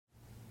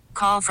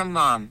Call from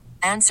mom.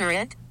 Answer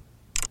it.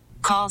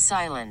 Call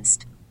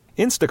silenced.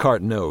 Instacart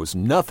knows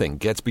nothing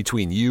gets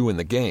between you and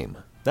the game.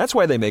 That's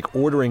why they make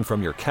ordering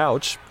from your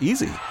couch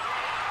easy.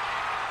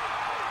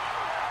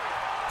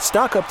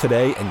 Stock up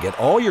today and get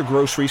all your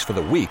groceries for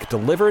the week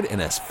delivered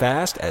in as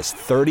fast as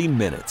 30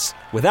 minutes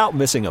without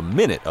missing a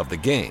minute of the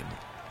game.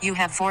 You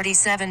have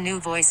 47 new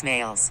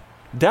voicemails.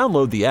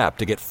 Download the app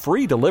to get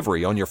free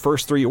delivery on your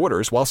first 3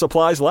 orders while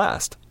supplies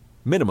last.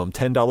 Minimum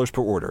 $10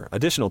 per order.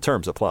 Additional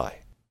terms apply.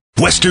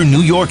 Western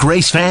New York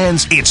race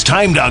fans, it's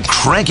time to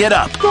crank it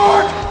up.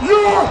 Start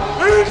your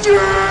engine!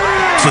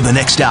 For the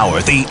next hour,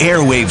 the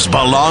airwaves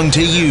belong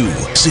to you.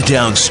 Sit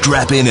down,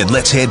 strap in, and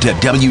let's head to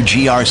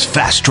WGR's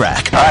Fast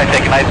Track. All right,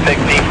 take a nice big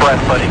deep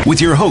breath, buddy. With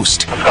your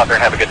host, let's go out there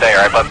and have a good day,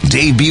 all right, bud?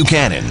 Dave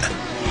Buchanan.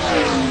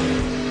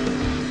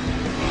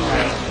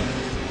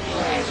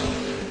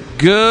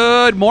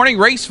 Good morning,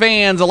 race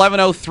fans.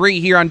 11:03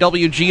 here on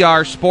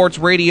WGR Sports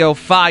Radio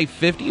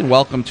 550, and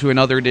welcome to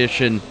another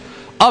edition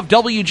of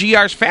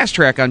WGR's Fast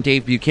Track. I'm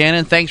Dave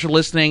Buchanan. Thanks for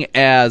listening,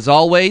 as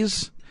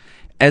always.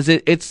 As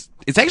it's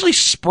actually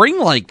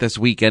spring-like this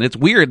weekend. It's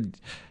weird,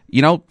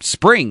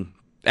 spring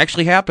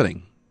actually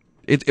happening.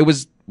 It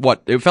was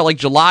it felt like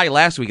July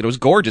last week. It was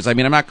gorgeous. I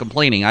mean, I'm not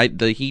complaining.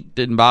 The heat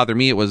didn't bother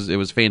me. It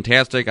was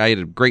fantastic. I had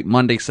a great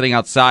Monday sitting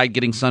outside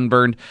getting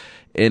sunburned.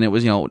 And it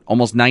was,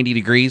 almost 90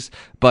 degrees.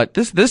 But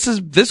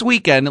this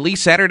weekend, at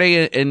least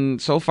Saturday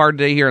and so far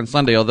today here on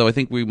Sunday, although I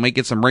think we might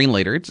get some rain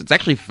later, it's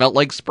actually felt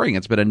like spring.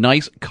 It's been a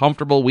nice,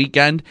 comfortable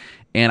weekend,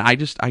 and I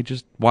just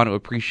want to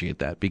appreciate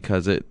that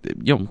because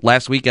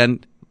last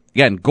weekend,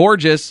 again,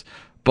 gorgeous,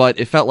 but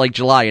it felt like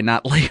July and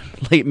not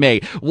late May.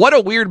 What a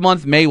weird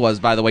month May was,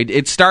 by the way.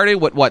 It started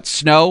with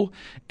snow,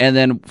 and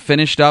then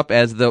finished up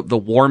as the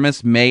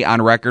warmest May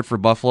on record for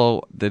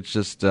Buffalo. That's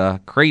just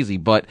crazy,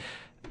 but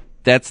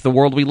that's the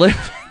world we live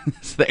in.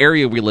 It's the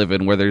area we live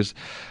in where there's,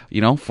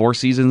 4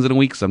 seasons in a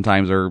week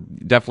sometimes, or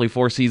definitely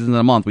 4 seasons in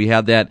a month. We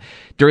had that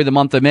during the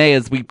month of May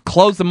as we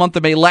closed the month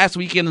of May last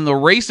weekend in the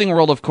racing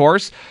world, of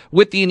course,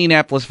 with the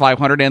Indianapolis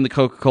 500 and the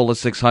Coca-Cola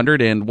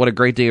 600. And what a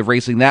great day of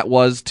racing that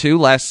was, too.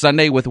 Last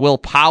Sunday with Will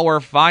Power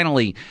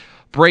finally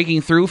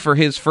breaking through for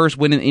his first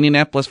win in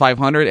Indianapolis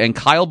 500, and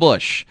Kyle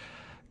Busch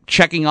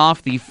checking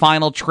off the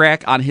final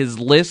track on his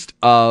list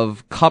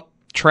of Cup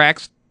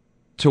tracks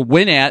to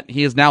win at.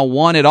 He has now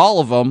won at all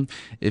of them,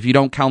 if you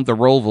don't count the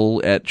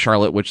Roval at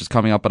Charlotte, which is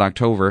coming up in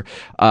October.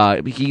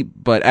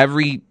 But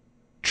every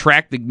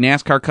track the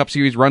NASCAR Cup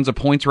Series runs a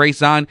points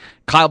race on,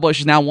 Kyle Busch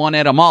has now won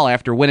at them all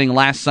after winning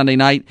last Sunday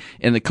night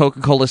in the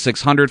Coca-Cola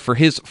 600 for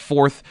his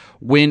 4th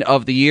win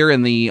of the year.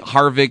 And the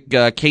Harvick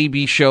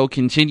KB show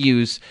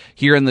continues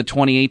here in the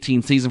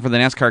 2018 season for the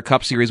NASCAR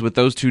Cup Series, with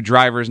those two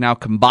drivers now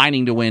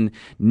combining to win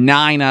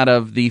 9 out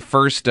of the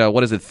first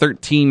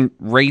 13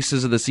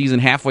 races of the season.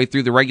 Halfway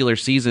through the regular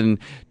season,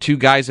 2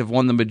 guys have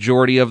won the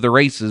majority of the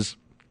races.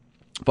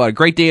 But a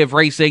great day of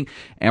racing,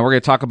 and we're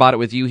going to talk about it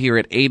with you here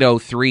at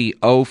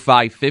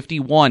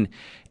 803-0550,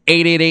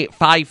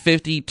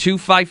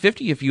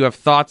 1-888-550-2550 if you have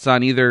thoughts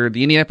on either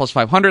the Indianapolis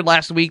 500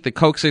 last week, the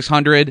Coke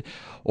 600,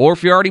 or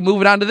if you're already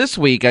moving on to this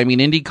week. I mean,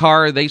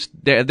 IndyCar, they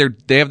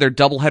have their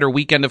doubleheader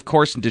weekend, of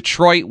course, in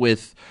Detroit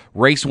with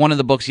race 1 in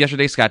the books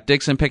yesterday, Scott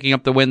Dixon picking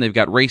up the win. They've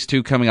got race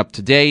 2 coming up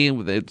today.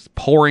 It's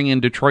pouring in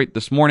Detroit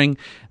this morning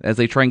as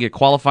they try and get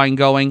qualifying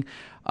going.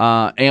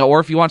 Or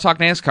if you want to talk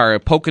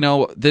NASCAR,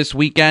 Pocono this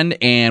weekend,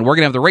 and we're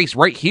going to have the race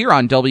right here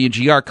on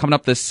WGR coming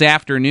up this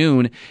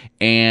afternoon,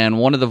 and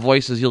one of the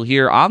voices you'll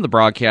hear on the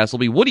broadcast will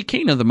be Woody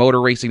Kane of the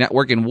Motor Racing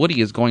Network, and Woody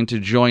is going to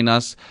join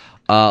us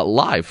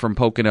live from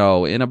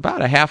Pocono in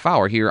about a half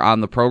hour here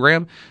on the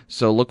program,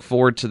 so look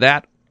forward to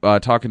that,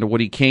 talking to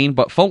Woody Kane.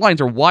 But phone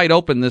lines are wide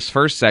open this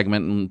first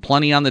segment, and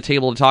plenty on the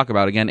table to talk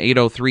about. Again,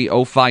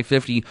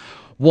 803-0550,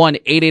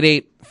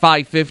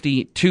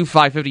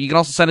 1-888-550-2550. You can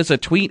also send us a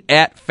tweet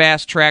at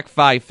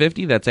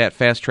FastTrack550. That's at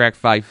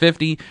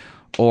FastTrack550.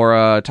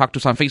 Or talk to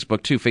us on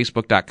Facebook, too.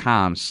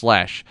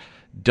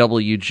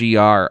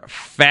 Facebook.com/WGR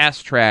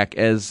Fast Track.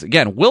 As,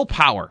 again, Will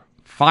Power,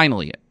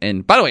 finally.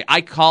 And, by the way,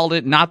 I called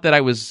it. Not that I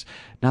was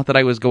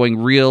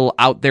going real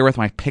out there with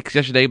my picks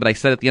yesterday, but I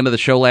said at the end of the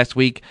show last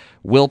week,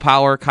 Will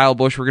Power, Kyle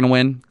Busch were going to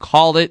win.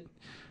 Called it.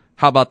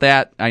 How about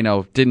that? I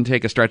know. Didn't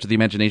take a stretch of the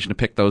imagination to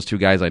pick those two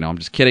guys. I know. I'm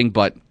just kidding,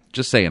 but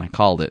just saying, I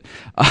called it.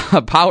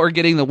 Power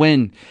getting the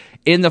win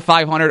in the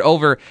 500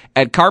 over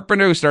Ed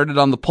Carpenter, who started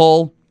on the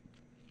pole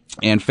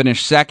and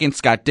finished second.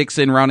 Scott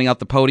Dixon rounding out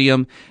the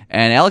podium.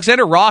 And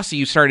Alexander Rossi,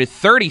 who started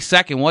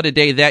 32nd. What a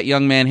day that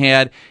young man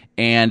had.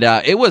 And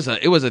it was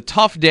a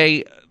tough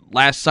day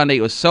last Sunday.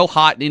 It was so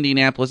hot in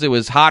Indianapolis. It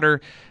was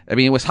hotter. I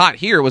mean, it was hot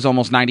here. It was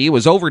almost 90. It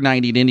was over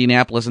 90 in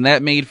Indianapolis, and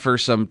that made for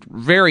some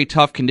very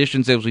tough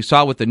conditions, as we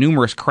saw with the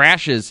numerous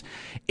crashes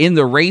in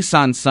the race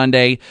on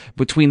Sunday.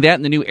 Between that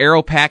and the new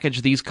aero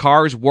package, these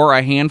cars were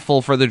a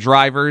handful for the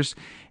drivers,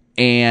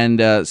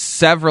 and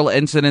several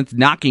incidents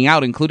knocking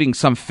out, including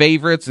some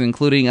favorites,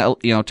 including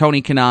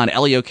Tony Kanaan,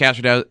 Elio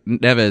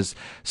Castroneves,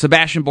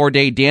 Sebastian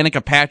Bourdais,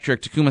 Danica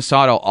Patrick, Takuma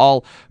Sato,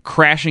 all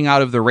crashing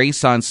out of the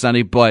race on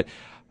Sunday. But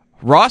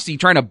Rossi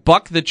trying to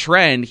buck the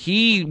trend.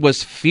 He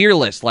was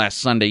fearless last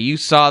Sunday. You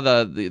saw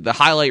the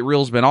highlight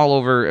reel's been all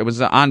over. It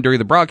was on during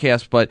the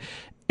broadcast, but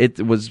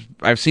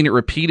I've seen it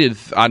repeated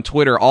on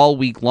Twitter all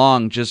week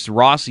long, just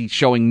Rossi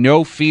showing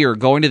no fear,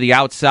 going to the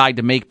outside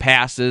to make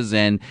passes,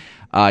 and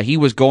he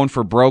was going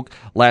for broke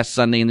last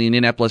Sunday in the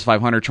Indianapolis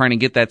 500, trying to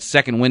get that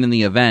second win in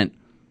the event.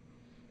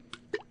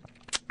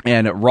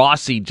 And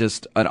Rossi,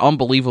 just an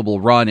unbelievable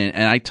run,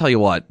 and I tell you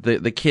what,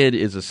 the kid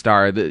is a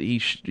star. He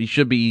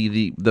should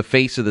be the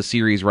face of the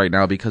series right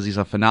now because he's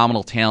a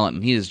phenomenal talent,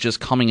 and he is just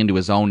coming into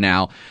his own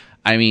now.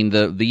 I mean,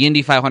 the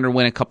Indy 500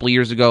 win a couple of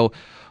years ago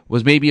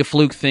was maybe a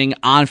fluke thing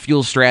on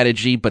fuel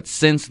strategy, but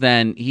since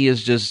then, he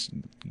has just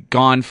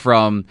gone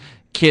from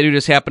kid who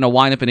just happened to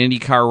wind up an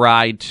IndyCar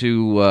ride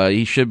to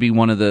he should be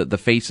one of the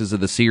faces of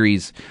the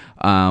series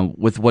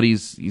with what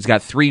he's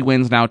got 3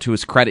 wins now to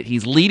his credit.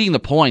 He's leading the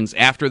points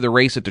after the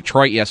race at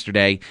Detroit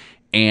yesterday,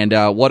 and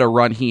what a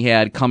run he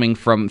had coming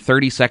from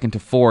 32nd to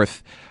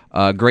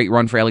 4th. Great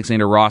run for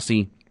Alexander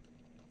Rossi,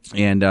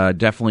 and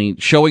definitely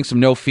showing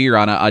some no fear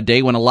on a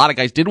day when a lot of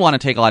guys didn't want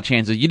to take a lot of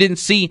chances. You didn't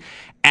see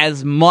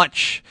as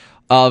much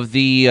of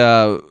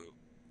the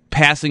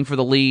passing for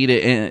the lead.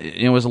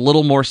 It was a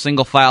little more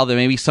single file than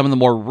maybe some of the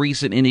more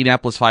recent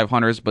Indianapolis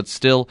 500s, but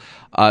still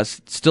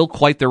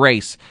quite the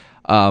race.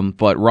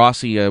 But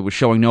Rossi was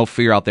showing no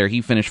fear out there.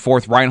 He finished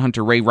 4th. Ryan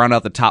Hunter-Reay rounded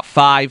out the top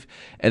 5,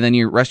 and then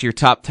your rest of your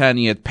top 10,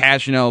 you had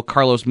Pagenaud,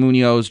 Carlos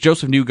Munoz,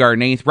 Joseph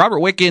Newgarden 8th, Robert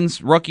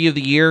Wickens, Rookie of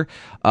the Year,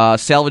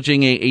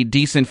 salvaging a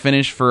decent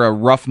finish for a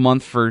rough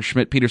month for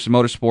Schmidt-Peterson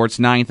Motorsports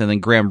 9th, and then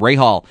Graham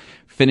Rahal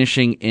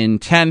finishing in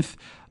 10th.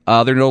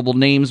 Other notable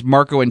names,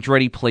 Marco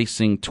Andretti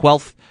placing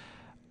 12th.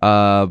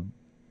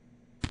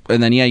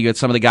 And then, you had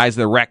some of the guys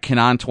that wrecked.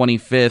 Kanaan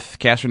 25th,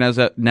 Castro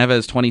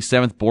Neves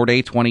 27th,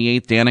 Bourdais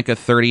 28th, Danica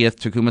 30th,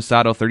 Takuma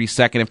Sato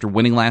 32nd after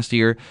winning last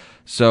year.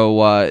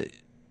 So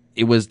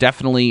it was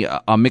definitely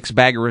a mixed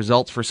bag of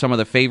results for some of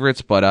the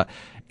favorites, but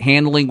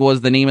handling was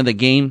the name of the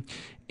game.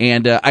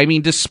 And, I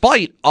mean,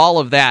 despite all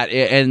of that,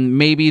 and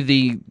maybe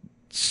the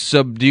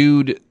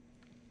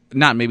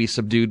not maybe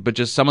subdued, but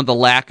just some of the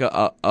lack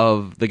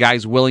of the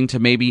guys willing to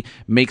maybe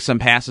make some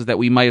passes that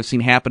we might have seen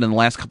happen in the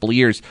last couple of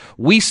years,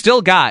 we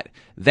still got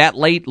that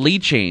late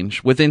lead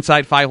change with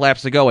inside 5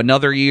 laps to go.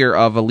 Another year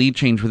of a lead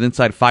change with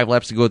inside 5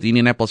 laps to go at the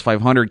Indianapolis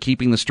 500,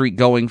 keeping the streak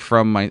going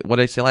from, what did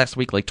I say last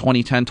week, like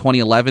 2010,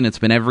 2011. It's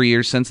been every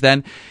year since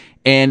then.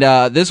 And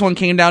this one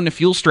came down to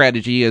fuel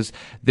strategy, as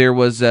there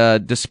was,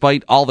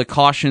 despite all the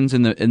cautions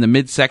in the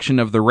midsection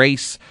of the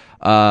race,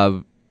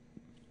 the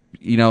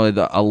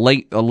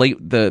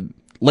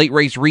late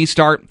race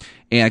restart,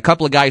 and a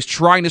couple of guys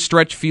trying to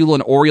stretch fuel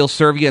in Oriol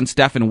Servia and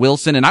Stefan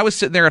Wilson. And I was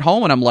sitting there at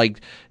home and I'm like,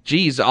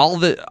 geez,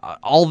 despite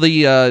all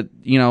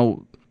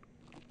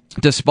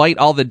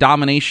the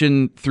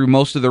domination through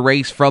most of the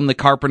race from the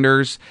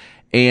Carpenters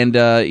and,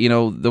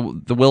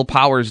 the Will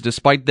Powers,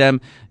 despite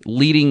them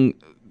leading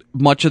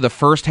much of the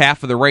first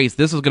half of the race,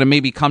 this is going to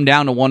maybe come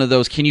down to one of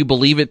those can you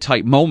believe it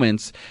type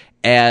moments,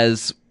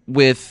 as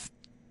with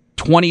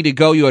 20 to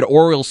go, you had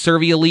Oriol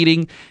Servia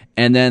leading,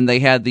 and then they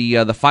had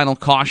the final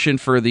caution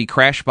for the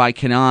crash by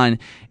Kanaan,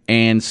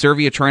 and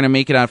Servia trying to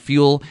make it on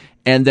fuel,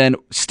 and then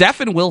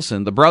Stefan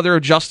Wilson, the brother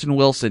of Justin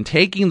Wilson,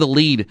 taking the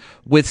lead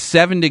with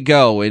 7 to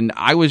go, and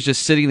I was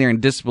just sitting there in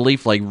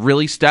disbelief, like,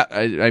 really,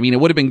 I mean, it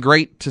would have been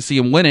great to see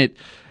him win it,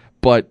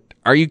 but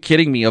are you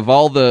kidding me? Of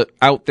all the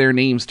out there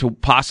names to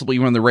possibly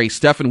run the race,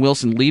 Stefan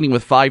Wilson leading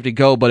with 5 to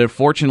go, but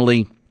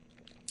unfortunately,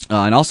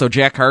 and also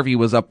Jack Harvey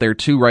was up there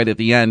too right at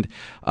the end,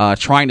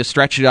 trying to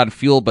stretch it on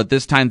fuel, but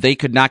this time they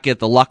could not get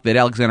the luck that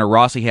Alexander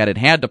Rossi had and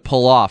had to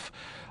pull off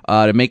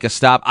to make a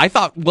stop. I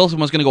thought Wilson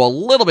was going to go a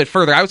little bit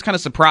further. I was kind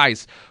of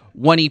surprised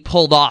when he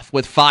pulled off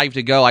with 5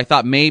 to go. I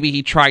thought maybe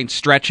he'd try and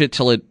stretch it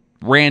till it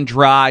ran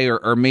dry,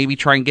 or maybe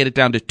try and get it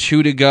down to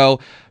 2 to go,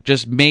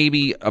 just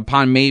maybe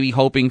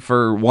hoping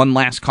for one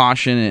last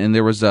caution. And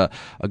there was a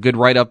good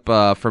write-up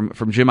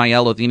from Jim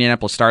Aiello at the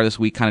Indianapolis Star this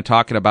week, kind of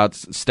talking about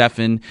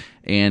Stefan,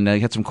 and he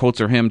had some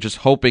quotes of him just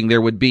hoping there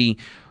would be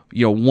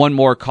one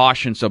more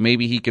caution, so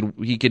maybe he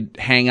could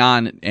hang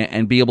on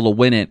and be able to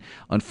win it.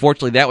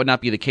 Unfortunately, that would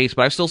not be the case,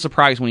 but I was still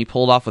surprised when he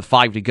pulled off with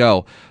 5 to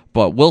go.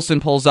 But Wilson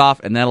pulls off,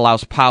 and that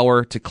allows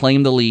Power to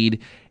claim the lead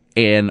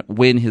and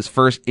win his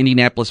first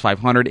Indianapolis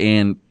 500,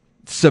 and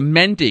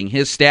cementing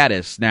his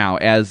status now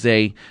as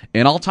an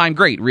all-time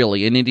great,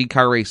 really, in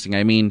IndyCar racing.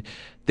 I mean,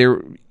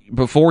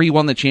 before he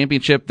won the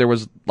championship, there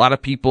was a lot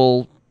of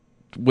people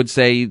would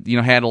say,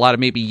 had a lot of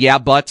maybe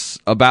buts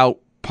about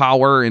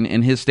Power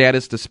and his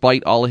status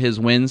despite all of his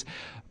wins.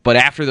 But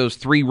after those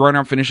 3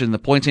 runner-up finishes in the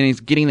points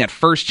standings, getting that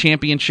first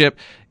championship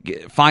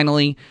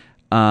finally,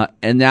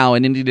 and now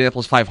an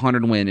Indianapolis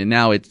 500 win, and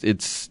now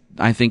it's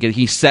I think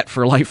he's set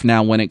for life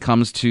now when it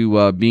comes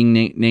to being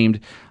named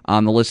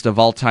on the list of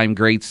all-time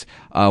greats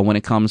when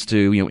it comes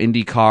to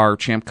IndyCar,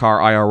 Champ Car,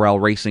 IRL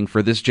racing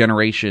for this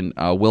generation.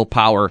 Will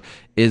Power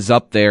is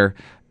up there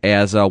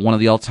as one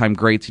of the all-time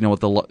greats.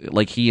 With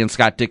like he and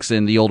Scott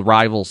Dixon, the old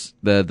rivals,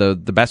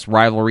 the best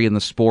rivalry in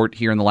the sport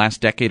here in the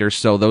last decade or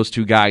so. Those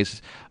two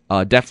guys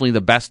definitely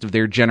the best of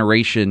their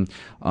generation,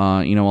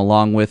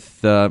 along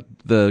with the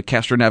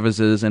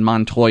Castroneveses and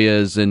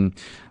Montoyas, and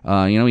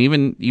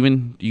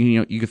even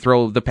you could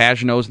throw the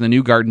Pagenaus and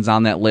the Newgardens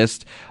on that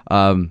list.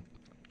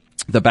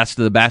 The best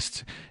of the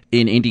best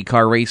in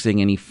IndyCar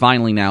racing, and he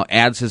finally now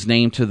adds his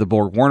name to the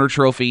Borg-Warner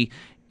Trophy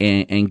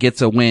and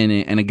gets a win.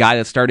 And a guy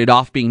that started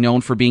off being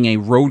known for being a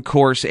road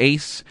course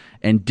ace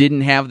and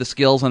didn't have the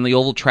skills on the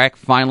oval track,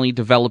 finally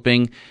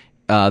developing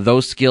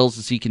those skills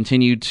as he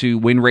continued to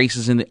win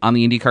races on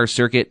the IndyCar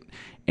circuit.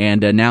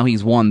 And now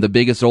he's won the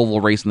biggest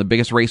oval race and the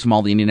biggest race from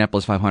all, the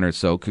Indianapolis 500.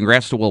 So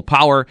congrats to Will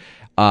Power.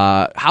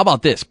 How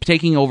about this?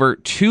 Taking over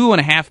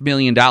 $2.5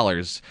 million.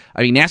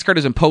 I mean, NASCAR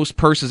doesn't post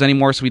purses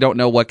anymore, so we don't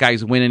know what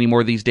guys win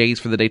anymore these days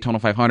for the Daytona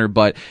 500,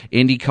 but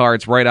IndyCar,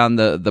 it's right on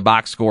the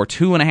box score.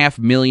 $2.5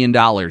 million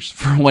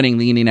for winning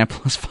the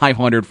Indianapolis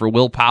 500 for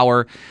Will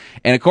Power.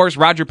 And, of course,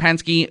 Roger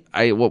Penske,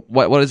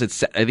 what is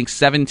it? I think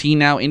 17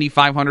 now Indy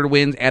 500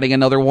 wins, adding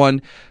another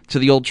one to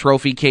the old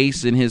trophy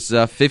case in his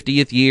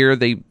 50th year.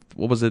 Their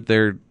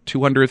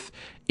 200th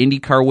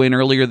IndyCar win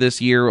earlier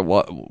this year.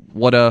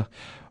 What a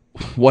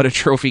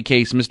trophy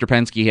case Mr.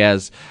 Penske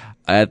has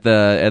at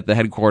the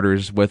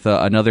headquarters with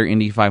another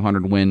Indy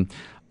 500 win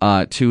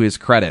to his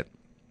credit.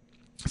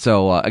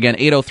 So, again,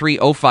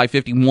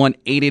 803-0551,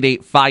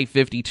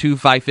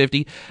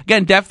 888-550-2550.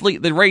 Again, definitely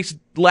the race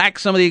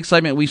lacks some of the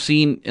excitement we've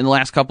seen in the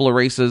last couple of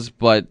races,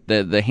 but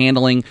the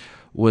handling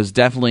was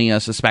definitely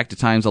suspect at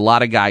times. A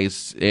lot of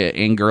guys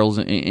and girls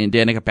in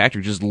Danica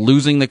Patrick just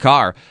losing the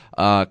car,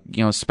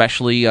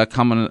 especially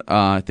coming,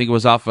 I think it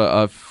was off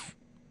of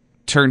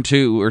turn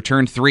 2 or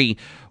turn 3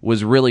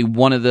 was really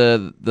one of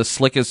the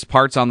slickest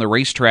parts on the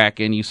racetrack,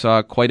 and you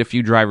saw quite a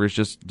few drivers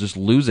just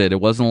lose it. It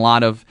wasn't a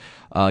lot of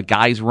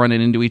guys running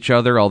into each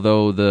other,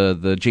 although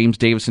the James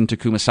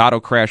Davison-Takuma Sato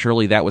crash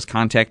early, that was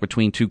contact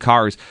between two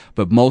cars,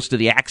 but most of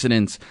the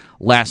accidents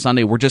last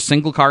Sunday were just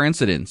single-car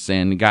incidents,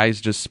 and guys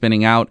just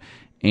spinning out,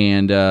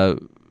 and a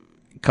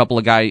couple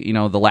of guys,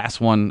 the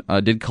last one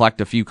did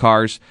collect a few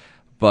cars,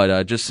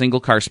 but just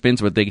single-car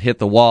spins, but they hit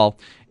the wall.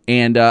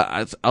 And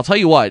I'll tell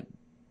you what,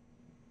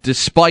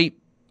 despite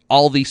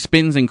all these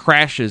spins and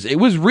crashes, it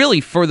was really,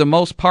 for the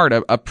most part,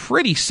 a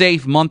pretty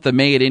safe month of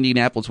May at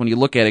Indianapolis when you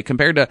look at it,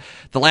 compared to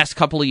the last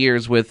couple of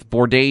years with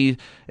Bourdais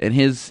and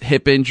his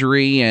hip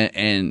injury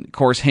and of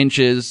course,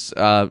 Hinch's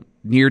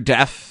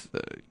near-death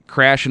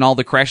crash and all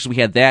the crashes we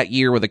had that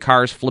year with the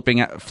cars flipping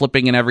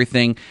and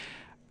everything.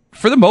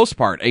 For the most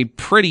part, a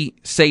pretty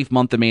safe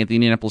month of May at the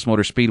Indianapolis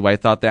Motor Speedway. I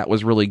thought that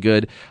was really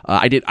good.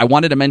 I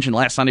wanted to mention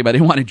last Sunday, but I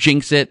didn't want to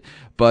jinx it.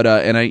 But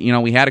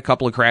we had a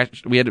couple of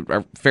crashes. We had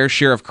a fair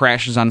share of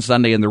crashes on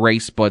Sunday in the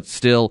race, but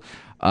still,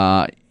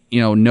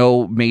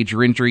 no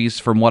major injuries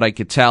from what I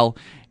could tell,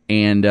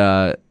 and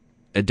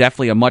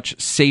definitely a much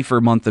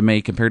safer month of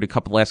May compared to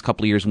the last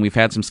couple of years when we've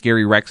had some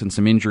scary wrecks and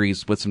some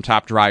injuries with some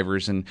top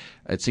drivers, and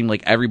it seemed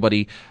like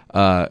everybody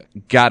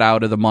got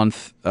out of the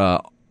month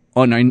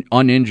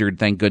uninjured,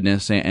 thank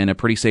goodness, and a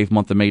pretty safe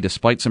month of May,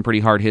 despite some pretty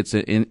hard hits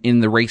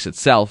in the race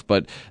itself.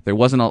 But there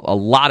wasn't a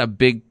lot of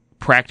big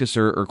practice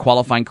or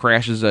qualifying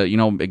crashes.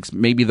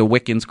 Maybe the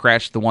Wickens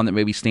crash, the one that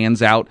maybe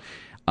stands out.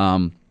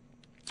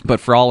 But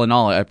for all in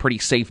all, a pretty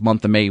safe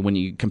month of May when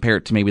you compare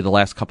it to maybe the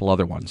last couple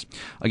other ones.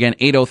 Again,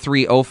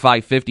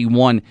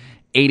 803-0551,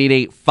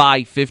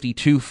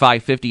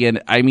 888-552-550.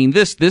 And I mean,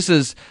 this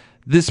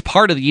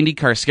part of the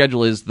IndyCar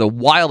schedule is the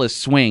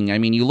wildest swing. I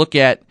mean, you look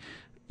at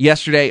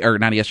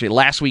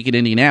last week in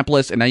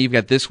Indianapolis, and now you've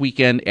got this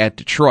weekend at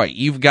Detroit.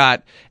 You've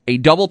got a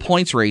double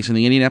points race in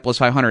the Indianapolis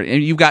 500,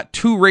 and you've got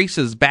 2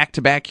 races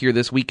back-to-back here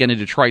this weekend in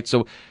Detroit.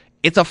 So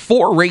it's a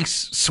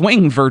 4-race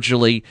swing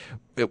virtually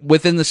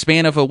within the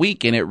span of a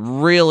week, and it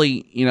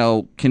really,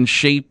 can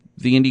shape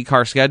the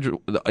IndyCar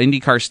schedule, the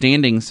IndyCar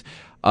standings.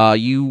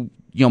 You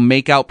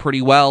make out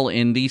pretty well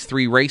in these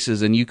 3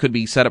 races, and you could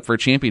be set up for a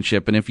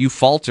championship. And if you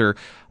falter,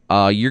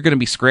 you're going to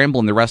be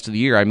scrambling the rest of the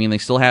year. I mean, they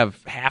still have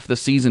half the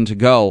season to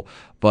go,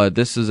 but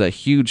this is a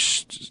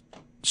huge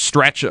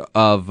stretch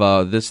of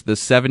this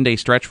 7-day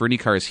stretch for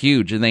IndyCar is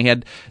huge. And they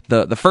had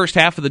the first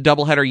half of the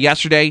doubleheader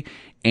yesterday,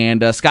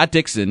 and Scott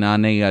Dixon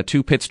on a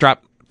 2 pit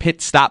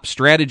stop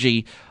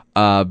strategy,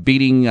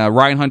 beating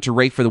Ryan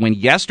Hunter-Reay for the win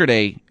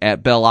yesterday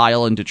at Belle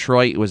Isle in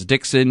Detroit. It was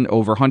Dixon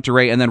over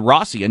Hunter-Reay, and then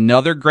Rossi.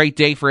 Another great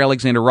day for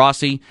Alexander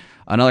Rossi.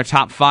 Another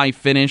top 5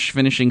 finish,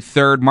 finishing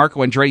 3rd.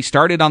 Marco Andretti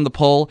started on the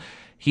pole.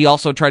 He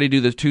also tried to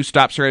do the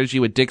 2-stop strategy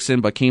with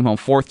Dixon, but came home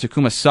 4th.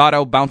 Takuma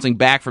Sato bouncing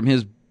back from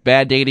his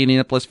bad day at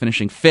Indianapolis,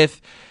 finishing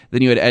 5th.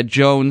 Then you had Ed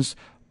Jones,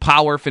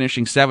 Power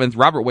finishing 7th.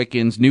 Robert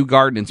Wickens,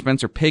 Newgarden, and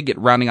Spencer Pigot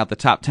rounding out the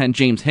top 10.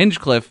 James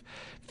Hinchcliffe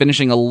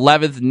finishing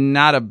 11th.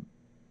 Not a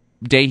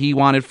day he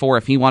wanted for.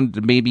 If he wanted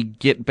to maybe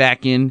get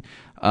back in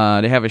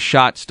to have a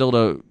shot still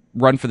to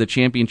run for the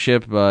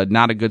championship,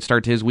 not a good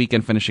start to his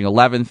weekend, finishing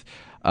 11th.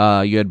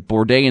 You had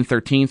Bourdais in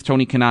 13th,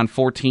 Tony Kanaan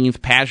 14th,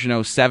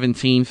 Pagenaud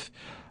 17th.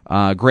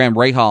 Graham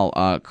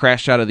Rahal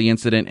crashed out of the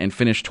incident and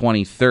finished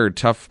 23rd.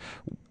 Tough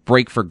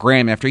break for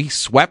Graham after he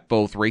swept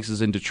both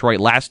races in Detroit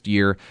last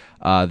year.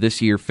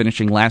 This year,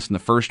 finishing last in the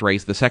first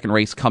race. The second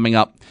race coming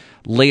up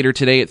later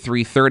today at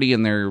 3:30,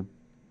 and they're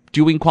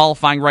doing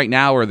qualifying right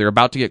now, or they're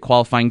about to get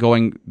qualifying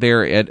going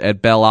there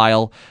at Belle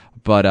Isle.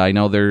 But I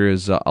know there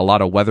is a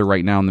lot of weather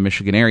right now in the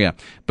Michigan area.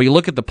 But you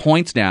look at the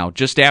points now,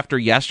 just after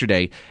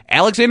yesterday,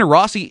 Alexander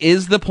Rossi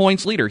is the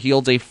points leader. He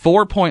holds a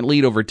 4-point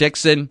lead over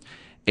Dixon,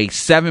 a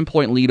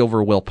 7-point lead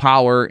over Will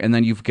Power, and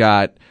then you've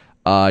got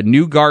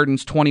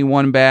Newgarden's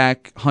 21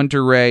 back,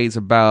 Hunter Ray's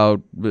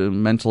about,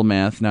 mental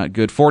math, not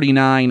good,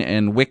 49,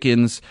 and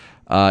Wickens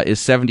is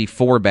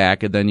 74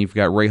 back, and then you've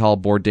got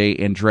Rahal, Bourdais,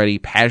 Andretti,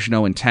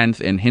 Pagenaud in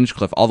 10th, and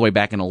Hinchcliffe all the way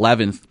back in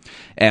 11th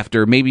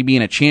after maybe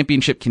being a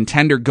championship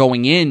contender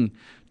going in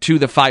to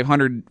the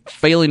 500,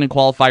 failing to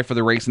qualify for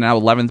the race, and now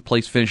 11th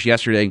place finish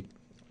yesterday.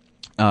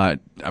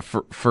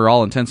 For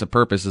all intents and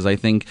purposes, I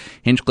think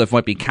Hinchcliffe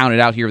might be counted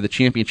out here with the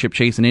championship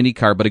chase in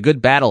IndyCar, but a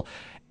good battle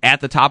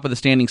at the top of the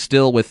standings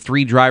still with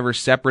 3 drivers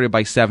separated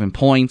by 7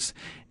 points.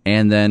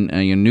 And then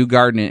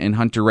Newgarden and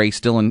Hunter Ray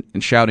still in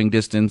shouting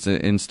distance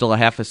and still a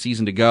half a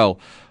season to go.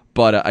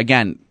 But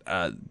again,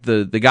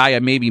 the guy I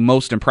may be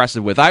most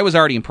impressive with, I was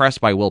already impressed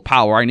by Will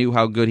Power. I knew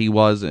how good he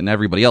was, and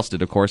everybody else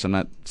did, of course. I'm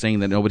not saying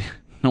that no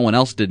one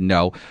else didn't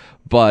know.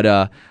 But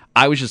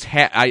I was just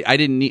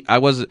I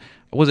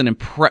wasn't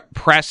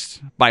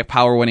impressed by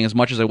Power winning as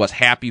much as I was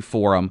happy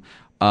for him.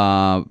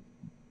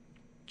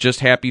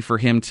 Just happy for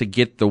him to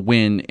get the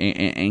win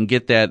and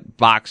get that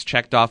box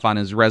checked off on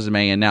his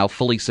resume, and now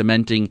fully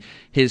cementing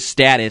his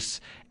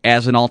status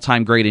as an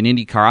all-time great in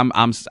IndyCar.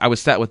 I was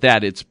set with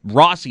that. It's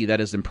Rossi that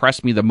has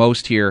impressed me the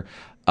most here,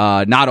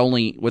 not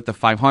only with the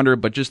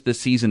 500, but just this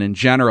season in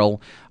general,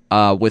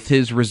 with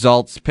his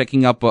results,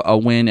 picking up a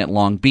win at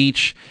Long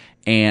Beach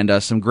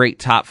and some great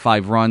top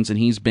 5 runs, and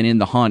he's been in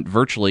the hunt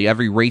virtually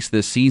every race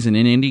this season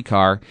in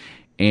IndyCar.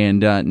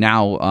 And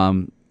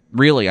now,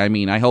 really, I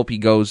mean, I hope he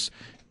goes.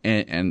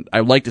 And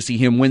I'd like to see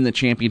him win the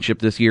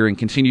championship this year and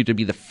continue to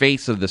be the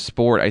face of the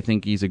sport. I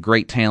think he's a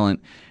great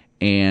talent,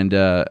 and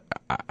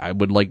I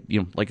would like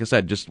I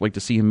said, just like to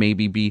see him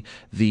maybe be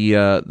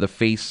the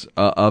face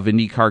of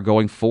IndyCar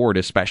going forward,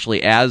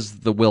 especially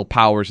as the Will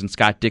Powers and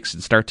Scott Dixon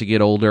start to get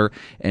older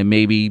and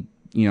maybe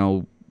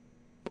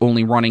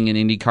only running in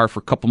IndyCar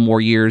for a couple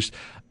more years.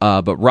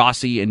 But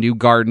Rossi and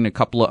Newgarden, a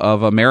couple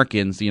of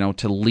Americans,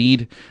 to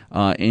lead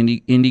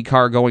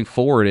IndyCar going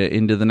forward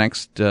into the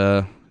next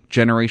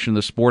generation of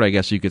the sport, I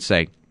guess you could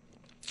say.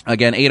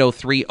 Again,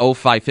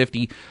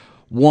 803-0550,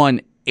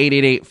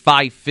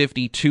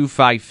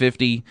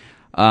 1-888-550-2550.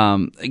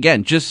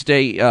 Again, just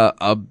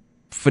a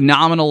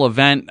phenomenal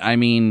event. I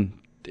mean,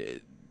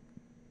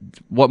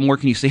 what more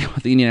can you say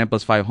about the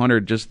Indianapolis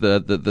 500? Just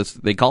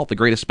they call it the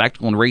greatest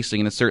spectacle in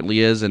racing, and it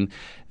certainly is, and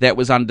that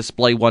was on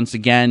display once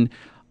again.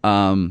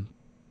 Jim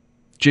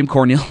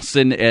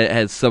Cornelison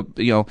has some,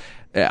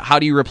 how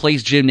do you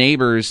replace Jim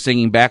Neighbors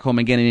singing Back Home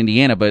Again in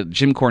Indiana? But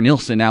Jim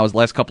Cornelison now, his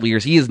last couple of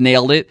years, he has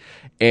nailed it,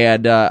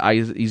 and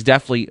he's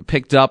definitely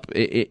picked up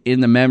in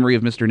the memory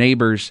of Mr.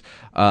 Neighbors.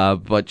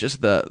 But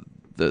just the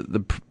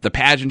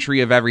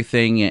pageantry of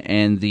everything,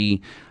 and the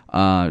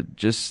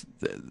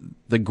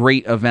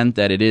great event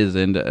that it is.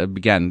 And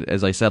again,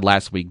 as I said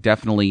last week,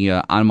 definitely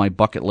on my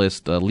bucket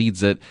list,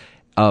 leads it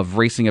of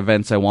racing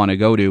events I want to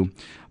go to.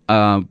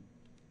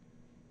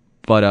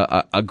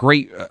 But a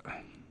great.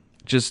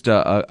 Just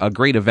a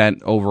great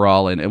event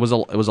overall, and it was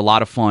a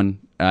lot of fun,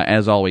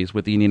 as always,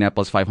 with the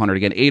Indianapolis 500.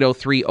 Again,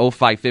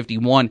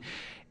 803-0551,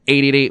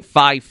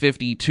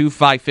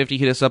 888-550-2550.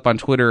 Hit us up on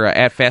Twitter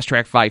at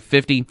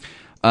FastTrack550.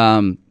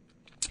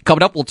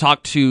 Coming up, we'll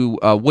talk to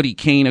Woody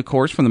Kane, of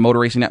course, from the Motor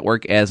Racing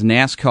Network as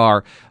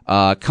NASCAR.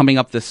 Coming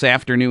up this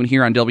afternoon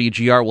here on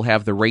WGR, we'll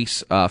have the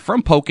race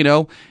from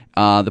Pocono,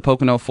 the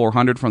Pocono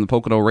 400 from the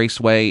Pocono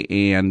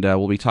Raceway, and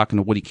we'll be talking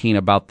to Woody Kane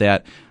about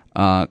that.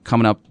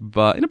 Coming up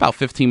in about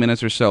 15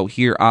 minutes or so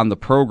here on the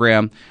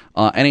program.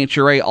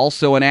 NHRA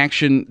also in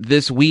action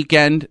this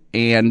weekend.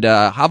 And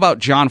how about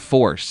John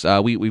Force?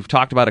 We've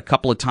talked about a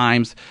couple of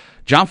times.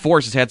 John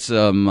Force has had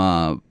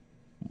some,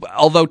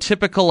 although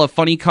typical of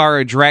funny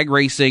car drag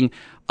racing,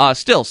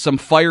 still some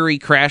fiery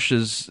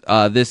crashes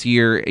this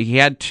year. He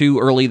had 2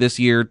 early this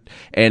year,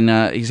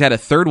 and he's had a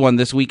third one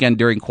this weekend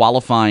during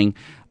qualifying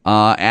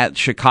at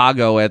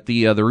Chicago at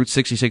the Route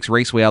 66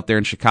 Raceway out there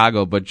in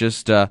Chicago. But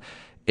just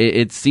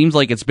it seems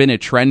like it's been a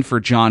trend for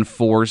John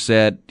Force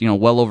at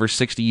well over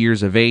 60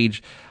 years of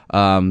age,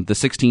 the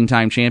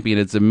 16-time champion.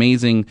 It's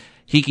amazing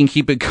he can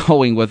keep it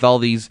going with all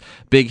these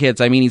big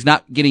hits. I mean, he's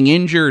not getting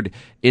injured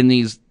in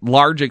these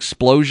large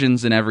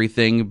explosions and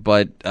everything,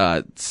 but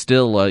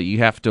still, you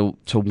have to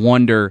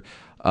wonder.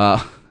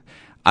 I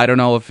don't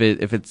know if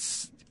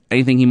it's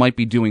anything he might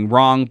be doing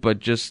wrong, but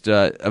just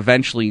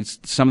eventually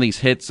some of these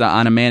hits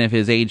on a man of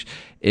his age,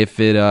 if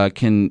it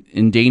can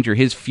endanger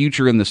his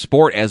future in the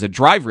sport as a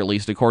driver, at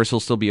least. Of course, he'll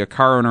still be a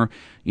car owner,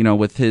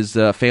 with his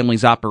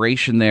family's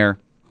operation there.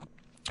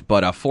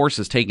 But Force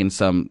has taken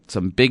some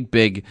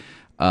big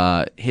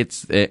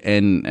hits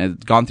and has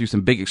gone through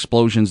some big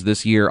explosions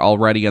this year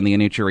already on the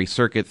NHRA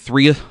circuit.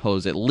 3 of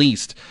those at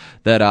least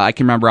that I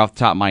can remember off the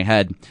top of my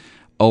head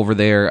over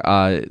there,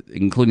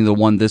 including the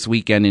one this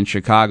weekend in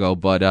Chicago.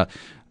 But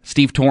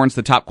Steve Torrence,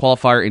 the top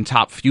qualifier in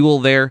Top Fuel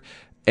there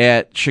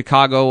at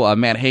Chicago.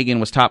 Matt Hagan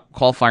was top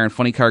qualifier in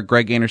Funny Car.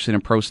 Greg Anderson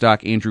in Pro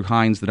Stock. Andrew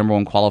Hines, the number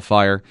 1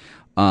 qualifier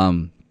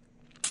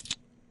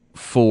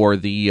for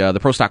the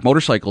Pro Stock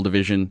motorcycle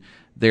division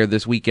there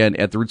this weekend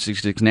at the Route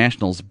 66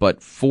 Nationals.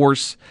 But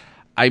Force,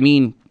 I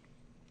mean,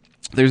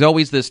 there's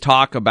always this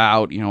talk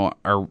about,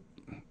 our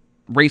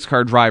race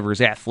car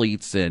drivers,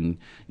 athletes, and,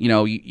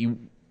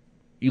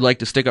 you like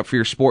to stick up for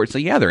your sport. So,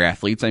 yeah, they're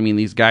athletes. I mean,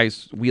 these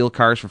guys wheel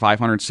cars for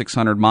 500,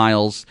 600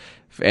 miles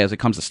as it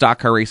comes to stock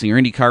car racing or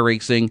Indy car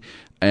racing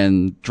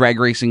and drag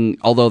racing.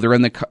 Although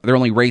they're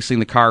only racing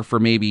the car for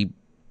maybe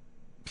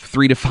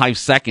 3 to 5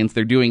 seconds.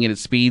 They're doing it at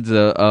speeds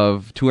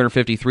of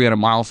 250, 300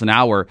 miles an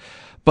hour.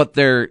 But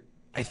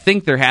I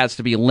think there has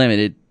to be a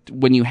limit.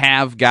 When you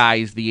have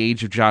guys the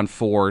age of John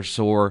Force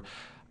or,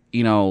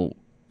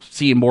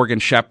 seeing Morgan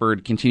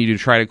Shepherd continue to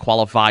try to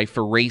qualify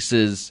for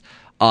races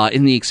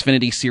in the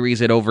Xfinity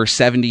Series at over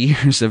 70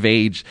 years of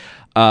age,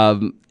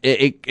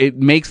 it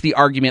makes the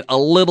argument a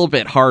little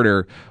bit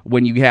harder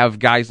when you have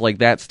guys like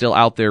that still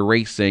out there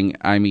racing.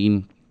 I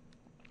mean,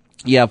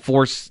 yeah,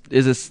 Force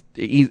is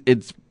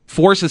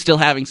still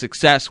having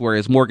success,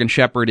 whereas Morgan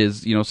Shepherd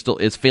is still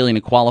failing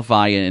to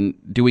qualify and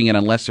doing it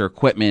on lesser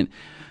equipment.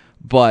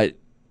 But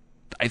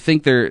I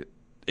think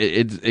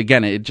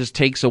it just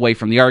takes away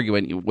from the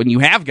argument when you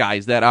have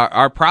guys that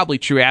are probably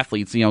true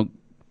athletes.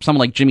 Someone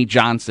like Jimmy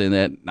Johnson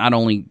that not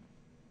only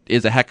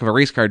is a heck of a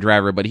race car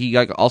driver, but he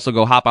also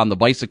go hop on the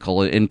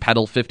bicycle and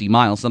pedal 50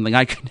 miles, something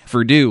I could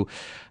never do.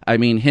 I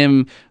mean,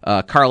 him,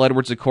 Carl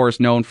Edwards, of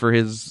course, known for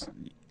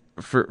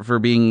for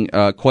being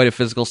quite a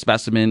physical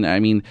specimen.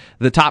 I mean,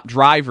 the top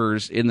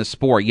drivers in the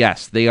sport,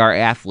 yes, they are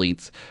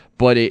athletes,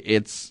 but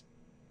it's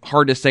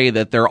hard to say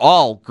that they're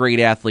all great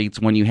athletes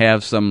when you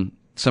have some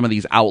of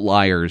these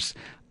outliers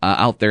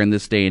out there in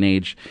this day and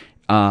age.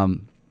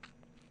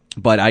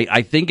 But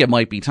I think it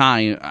might be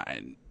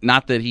time,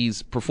 not that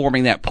he's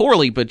performing that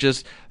poorly, but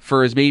just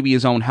for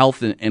his own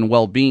health and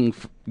well-being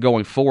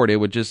going forward, it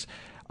would just,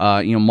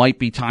 might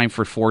be time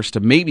for Force to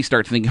maybe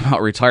start thinking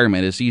about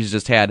retirement, as he's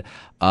just had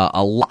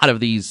a lot of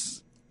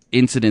these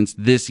incidents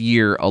this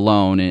year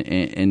alone.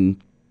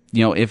 And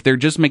if they're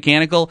just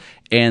mechanical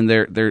and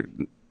they're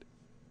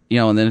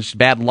and then it's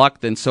bad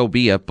luck, then so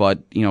be it.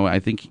 But, I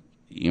think,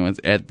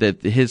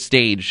 at his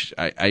stage,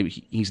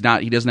 he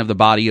doesn't have the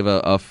body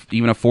of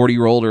even a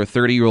 40-year-old or a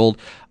 30-year-old.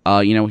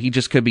 He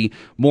just could be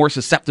more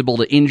susceptible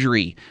to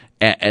injury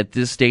at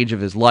this stage of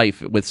his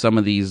life with some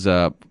of these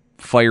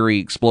fiery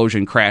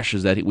explosion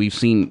crashes that we've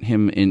seen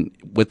him in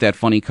with that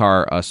funny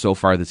car so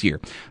far this year.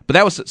 But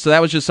that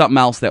was just something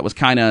else that was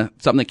kind of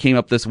something that came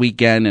up this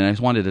weekend, and I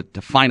just wanted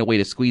to find a way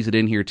to squeeze it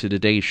in here to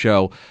today's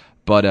show.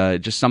 But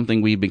just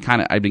something I've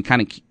been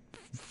kind of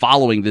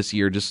following this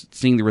year, just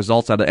seeing the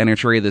results out of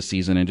NHRA this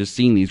season and just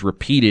seeing these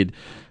repeated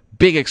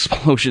big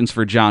explosions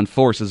for John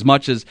Force. As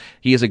much as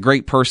he has a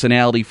great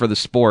personality for the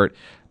sport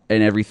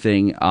and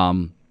everything,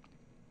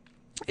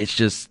 it's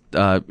just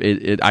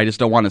I just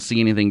don't want to see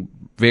anything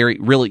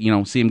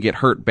see him get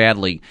hurt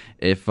badly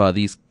if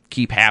these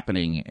keep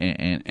happening.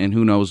 And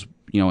who knows,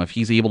 if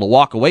he's able to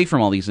walk away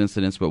from all these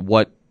incidents, but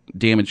what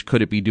damage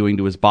could it be doing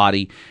to his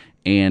body?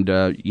 And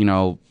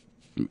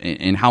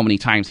and how many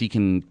times he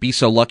can be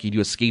so lucky to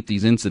escape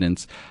these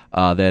incidents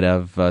that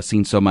have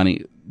seen so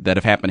many that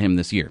have happened to him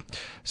this year.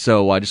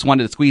 So I just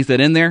wanted to squeeze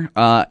that in there.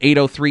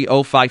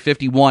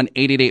 803-0551,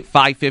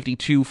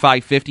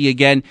 888-552-550.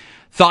 Again,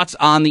 thoughts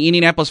on the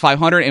Indianapolis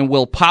 500 and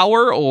Will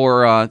Power,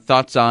 or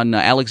thoughts on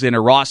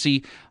Alexander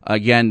Rossi.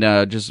 Again,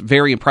 just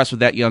very impressed with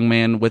that young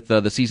man with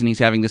the season he's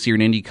having this year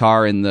in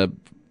IndyCar and the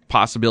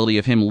possibility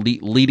of him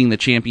leading the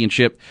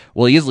championship.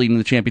 Well, he is leading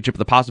the championship.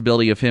 The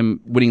possibility of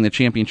him winning the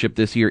championship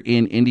this year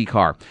in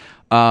IndyCar.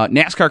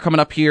 NASCAR coming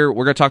up here.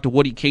 We're going to talk to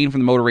Woody Kane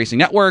from the Motor Racing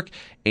Network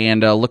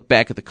and look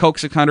back at the Coke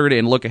 600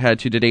 and look ahead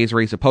to today's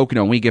race at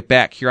Pocono when we get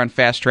back here on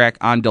Fast Track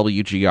on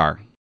WGR.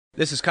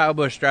 This is Kyle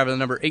Busch, driving the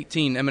number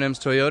 18 M&M's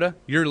Toyota.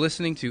 You're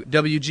listening to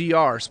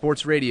WGR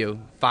Sports Radio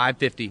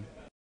 550.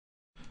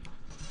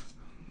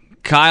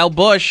 Kyle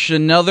Busch,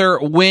 another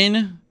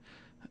win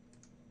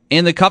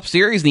in the Cup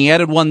Series, and he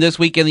added one this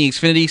week in the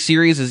Xfinity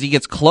Series as he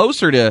gets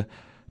closer to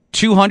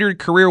 200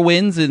 career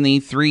wins in the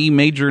 3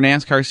 major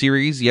NASCAR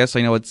series. Yes,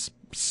 I know it's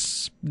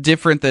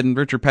different than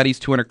Richard Petty's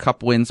 200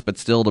 Cup wins, but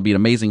still, it'll be an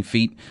amazing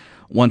feat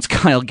once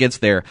Kyle gets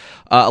there.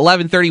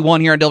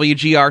 11:31 here on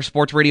WGR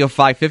Sports Radio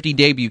 550.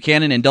 Dave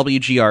Buchanan and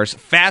WGR's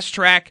Fast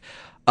Track.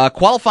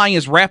 Qualifying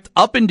is wrapped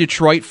up in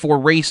Detroit for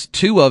race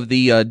 2 of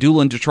the duel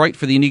in Detroit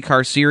for the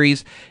IndyCar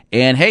Series.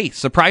 And hey,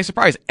 surprise,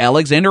 surprise,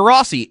 Alexander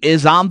Rossi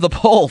is on the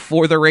pole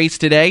for the race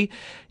today.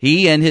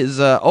 He and his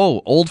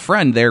old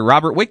friend there,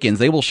 Robert Wickens,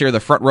 they will share the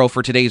front row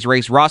for today's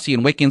race. Rossi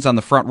and Wickens on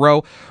the front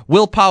row.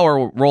 Will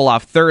Power roll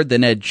off third,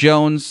 then Ed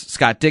Jones,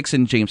 Scott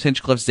Dixon, James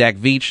Hinchcliffe, Zach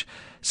Veach,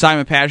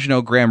 Simon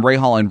Pagenaud, Graham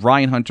Rahal, and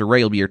Ryan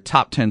Hunter-Reay will be your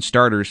top 10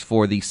 starters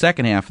for the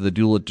second half of the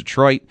duel at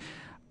Detroit.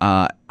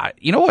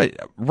 You know what?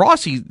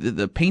 Rossi,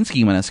 the paint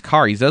scheme on his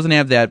car, he doesn't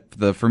have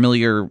the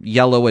familiar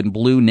yellow and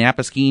blue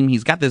Napa scheme.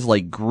 He's got this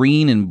like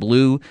green and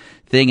blue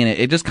thing, and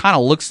it just kind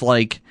of looks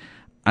like,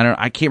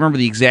 I can't remember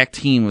the exact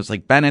team. It was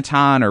like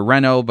Benetton or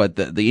Renault, but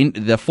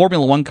the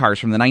Formula One cars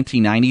from the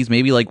 1990s,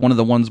 maybe like one of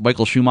the ones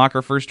Michael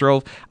Schumacher first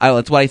drove.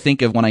 That's what I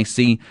think of when I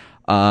see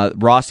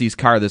Rossi's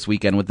car this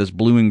weekend with this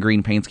blue and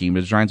green paint scheme.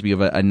 It reminds me of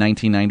a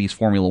 1990s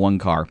Formula One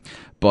car.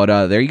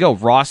 But there you go.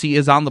 Rossi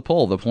is on the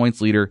pole, the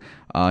points leader.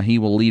 He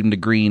will lead him to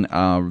green.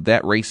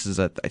 That race is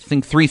at, I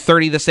think,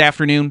 3:30 this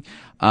afternoon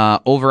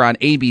over on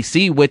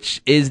ABC,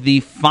 which is the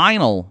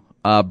final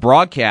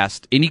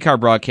broadcast, IndyCar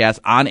broadcast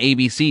on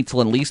ABC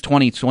till at least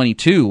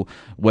 2022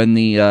 when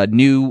the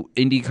new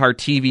IndyCar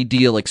TV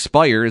deal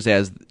expires,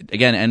 as,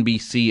 again,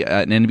 NBC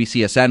and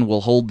NBCSN will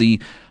hold the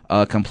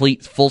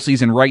complete full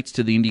season rights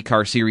to the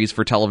IndyCar series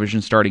for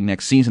television starting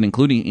next season,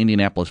 including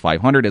Indianapolis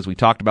 500, as we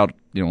talked about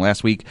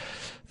last week,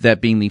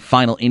 that being the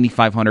final Indy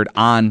 500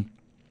 on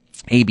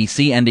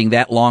ABC, ending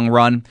that long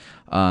run.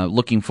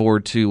 Looking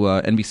forward to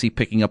NBC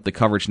picking up the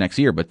coverage next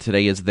year, but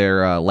today is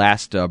their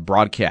last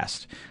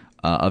broadcast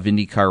of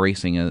IndyCar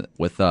racing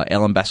with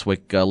Alan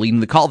Bestwick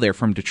leading the call there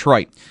from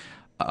Detroit.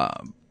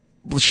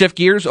 Shift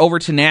gears over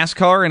to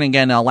NASCAR, and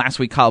again, last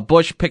week Kyle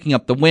Busch picking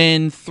up the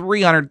win,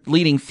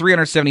 leading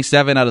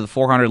 377 out of the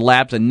 400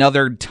 laps,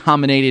 another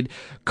dominated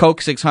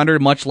Coke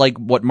 600, much like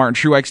what Martin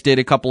Truex did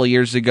a couple of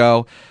years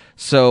ago.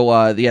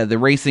 So, the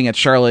racing at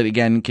Charlotte,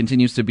 again,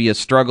 continues to be a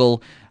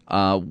struggle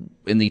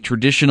in the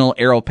traditional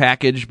aero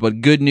package,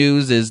 but good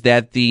news is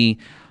that the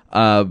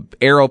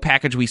aero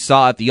package we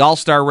saw at the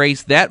All-Star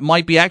race, that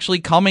might be actually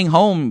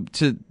coming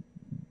to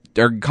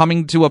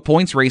a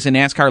points race in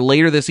NASCAR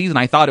later this season.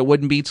 I thought it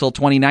wouldn't be till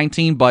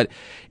 2019, but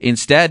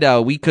instead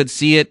we could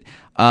see it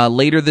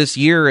later this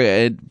year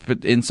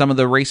in some of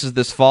the races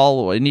this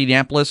fall,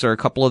 Indianapolis or a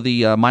couple of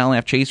the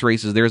mile-and-a-half chase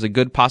races. There's a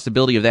good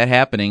possibility of that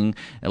happening,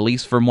 at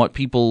least from what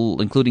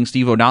people, including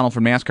Steve O'Donnell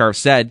from NASCAR, have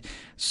said.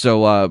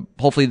 So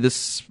hopefully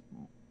this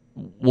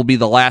will be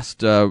the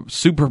last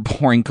super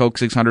boring Coke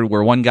 600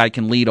 where one guy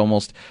can lead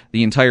almost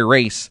the entire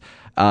race.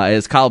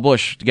 As Kyle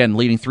Busch, again,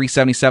 leading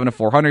 377 to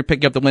 400,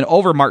 picking up the win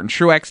over Martin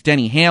Truex.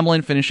 Denny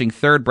Hamlin finishing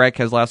third, Brad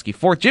Keselowski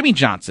fourth. Jimmy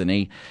Johnson,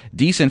 a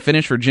decent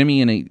finish for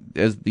Jimmy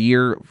as the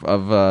year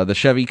of the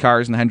Chevy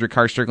cars and the Hendrick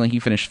cars circling. He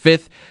finished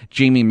fifth.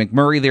 Jamie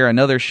McMurray there,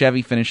 another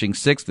Chevy, finishing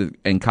sixth,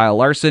 and Kyle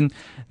Larson.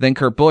 Then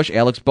Kurt Busch,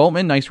 Alex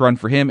Boatman, nice run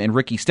for him, and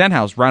Ricky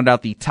Stenhouse round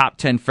out the top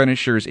 10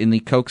 finishers in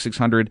the Coke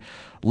 600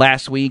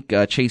 last week.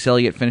 Chase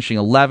Elliott finishing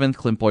 11th,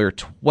 Clint Bowyer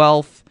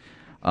 12th,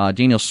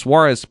 Daniel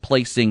Suarez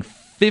placing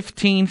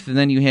 15th, and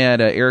then you had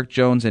Eric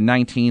Jones in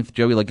 19th,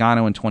 Joey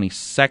Logano in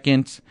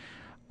 22nd,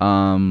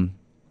 and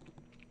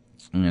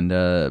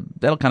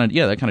that'll kind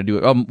of do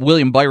it.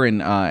 William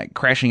Byron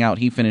crashing out,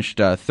 he finished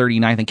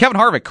 39th, and Kevin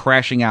Harvick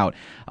crashing out,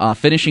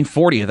 finishing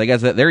 40th. I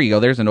guess there you go.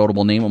 There's a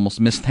notable name.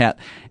 Almost missed that,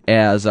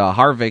 as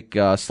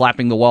Harvick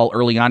slapping the wall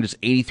early on, just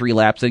 83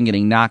 laps in,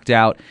 getting knocked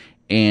out,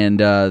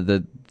 and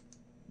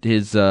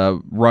his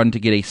run to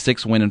get a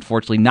 6th win,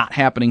 unfortunately, not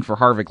happening for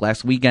Harvick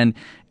last weekend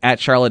at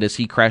Charlotte as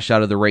he crashed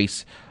out of the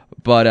race.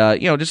 But,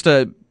 just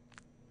a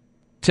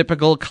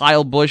typical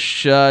Kyle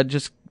Busch,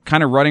 just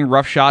kind of running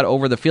roughshod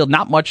over the field.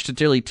 Not much to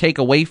really take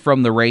away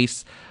from the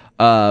race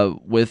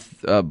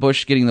with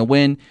Busch getting the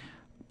win.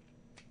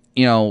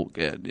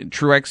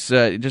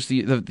 Truex, just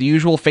the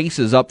usual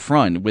faces up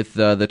front with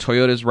the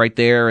Toyotas right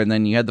there, and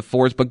then you had the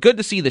Fords. But good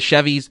to see the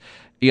Chevys,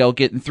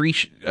 getting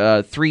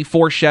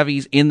four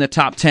Chevys in the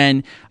top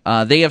 10.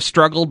 They have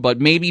struggled, but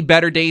maybe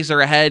better days are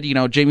ahead.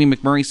 Jamie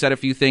McMurray said a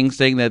few things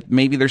saying that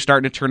maybe they're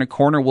starting to turn a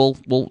corner.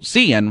 We'll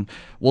see, and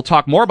we'll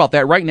talk more about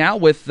that right now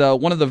with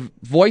one of the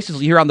voices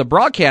here on the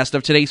broadcast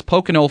of today's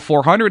Pocono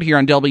 400 here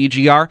on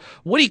WGR.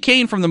 Woody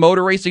Kane from the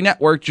Motor Racing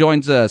Network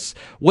joins us.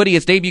 Woody,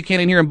 it's Dave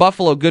Buchanan here in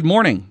Buffalo. Good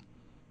morning.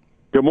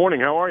 Good morning.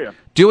 How are you?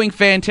 Doing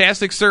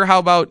fantastic, sir. How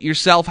about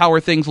yourself? How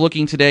are things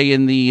looking today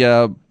in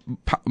the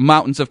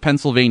mountains of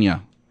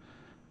Pennsylvania?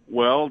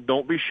 Well,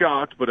 don't be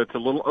shocked, but it's a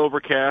little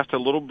overcast, a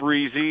little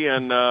breezy,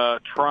 and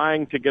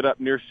trying to get up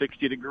near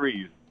 60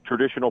 degrees.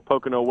 Traditional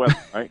Pocono weather,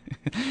 right?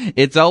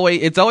 It's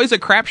always a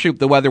crapshoot,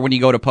 the weather, when you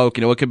go to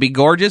Pocono. It could be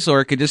gorgeous,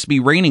 or it could just be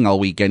raining all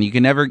weekend.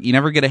 You never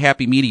get a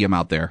happy medium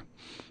out there.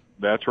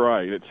 That's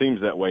right. It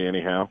seems that way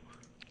anyhow.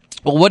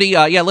 Well, Woody,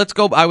 let's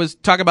go. I was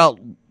talking about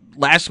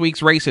last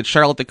week's race at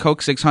Charlotte, the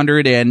Coke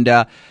 600,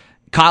 and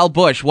Kyle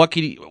Busch. What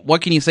can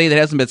you say that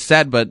hasn't been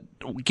said? But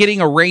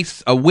getting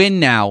a win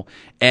now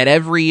at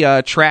every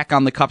track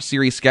on the Cup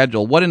Series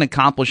schedule. What an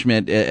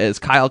accomplishment as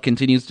Kyle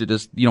continues to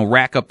just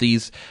rack up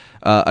these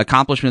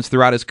accomplishments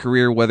throughout his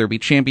career, whether it be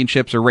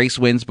championships or race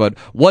wins. But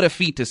what a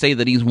feat to say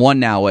that he's won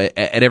now at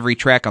every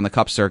track on the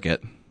Cup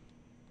circuit.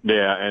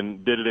 Yeah,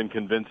 and did it in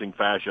convincing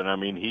fashion. I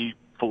mean, he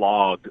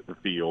flogged the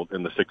field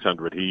in the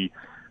 600. He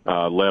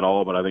led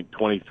all but I think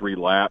 23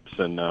 laps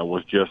and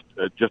was just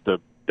a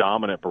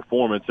dominant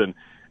performance. And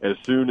as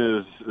soon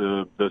as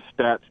the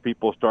stats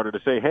people started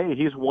to say, hey,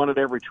 he's won at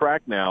every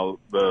track now,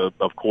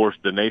 of course,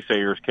 the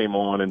naysayers came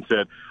on and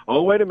said,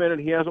 oh, wait a minute,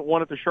 he hasn't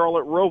won at the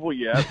Charlotte Roval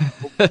yet,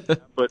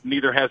 but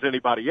neither has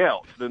anybody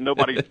else.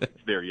 Nobody's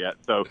there yet.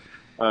 So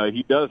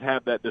he does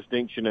have that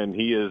distinction, and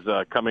he is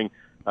coming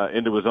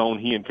into his own,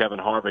 he and Kevin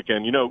Harvick.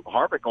 And,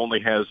 Harvick only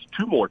has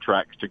 2 more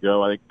tracks to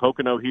go. I think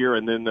Pocono here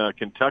and then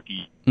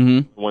Kentucky,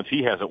 once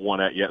he hasn't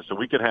won at yet. So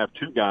we could have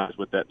 2 guys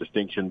with that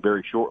distinction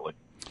very shortly.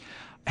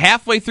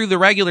 Halfway through the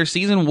regular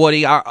season,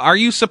 Woody, are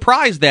you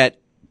surprised that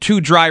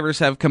 2 drivers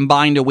have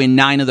combined to win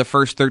 9 of the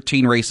first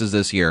 13 races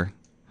this year?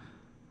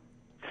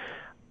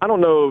 I don't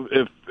know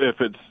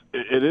if it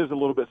is a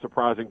little bit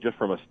surprising just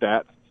from a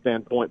stats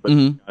standpoint, but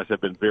these guys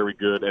have been very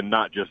good, and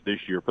not just this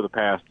year, for the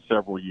past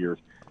several years.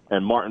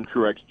 And Martin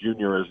Truex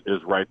Jr.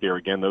 is right there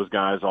again. Those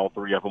guys, all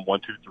 3 of them, 1,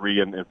 2, 3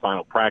 in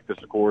final practice,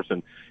 of course,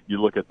 and you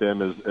look at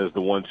them as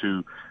the ones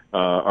who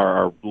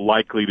are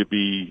likely to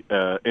be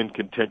in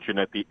contention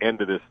at the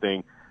end of this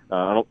thing.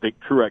 I don't think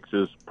Truex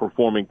is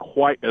performing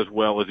quite as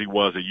well as he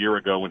was a year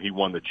ago when he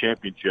won the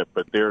championship,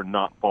 but they're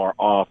not far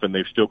off, and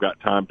they've still got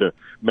time to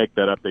make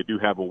that up. They do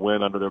have a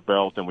win under their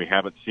belt, and we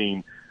haven't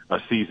seen a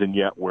season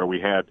yet where we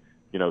had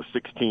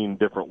 16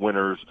 different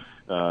winners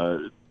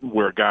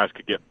where guys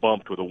could get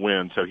bumped with a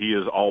win. So he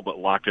is all but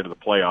locked into the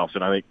playoffs,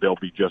 and I think they'll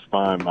be just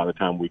fine by the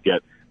time we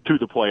get to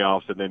the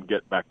playoffs and then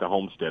get back to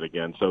Homestead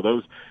again. So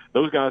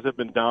those guys have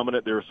been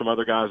dominant. There are some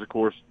other guys, of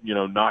course,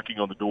 knocking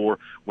on the door.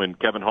 When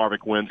Kevin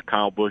Harvick wins,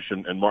 Kyle Busch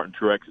and Martin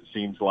Truex, it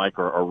seems like,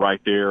 are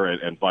right there,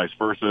 and vice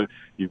versa.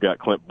 You've got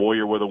Clint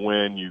Bowyer with a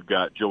win. You've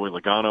got Joey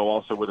Logano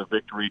also with a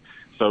victory.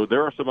 So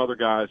there are some other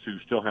guys who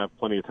still have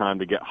plenty of time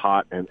to get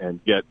hot and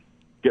get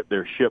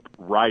their ship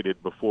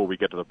righted before we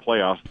get to the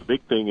playoffs. The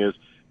big thing is,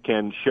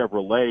 can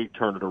Chevrolet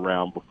turn it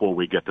around before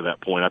we get to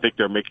that point? I think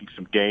they're making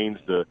some gains.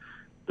 The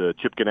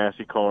Chip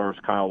Ganassi cars,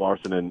 Kyle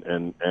Larson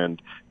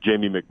and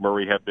Jamie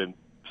McMurray, have been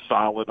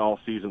solid all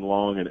season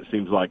long, and it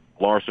seems like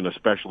Larson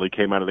especially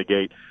came out of the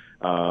gate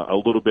a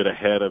little bit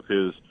ahead of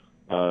his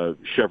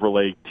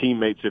Chevrolet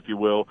teammates, if you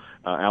will.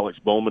 Alex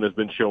Bowman has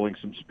been showing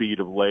some speed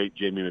of late.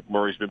 Jamie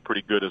McMurray's been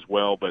pretty good as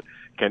well, but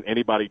can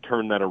anybody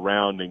turn that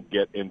around and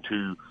get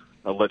into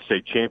let's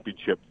say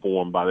championship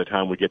form by the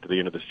time we get to the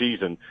end of the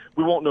season?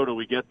 We won't know till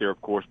we get there,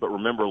 of course, but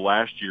remember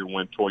last year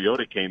when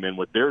Toyota came in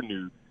with their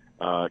new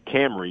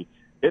Camry,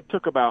 it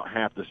took about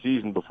half the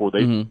season before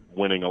they were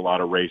winning a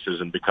lot of races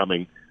and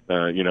becoming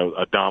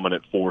a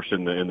dominant force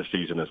in the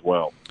season as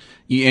well.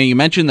 You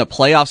mentioned the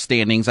playoff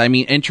standings. I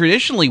mean, and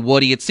traditionally,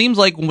 Woody, it seems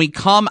like when we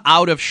come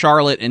out of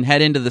Charlotte and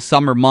head into the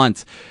summer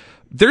months,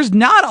 there's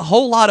not a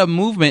whole lot of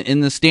movement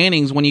in the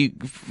standings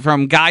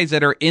from guys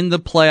that are in the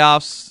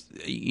playoffs,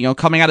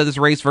 coming out of this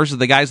race versus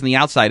the guys on the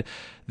outside.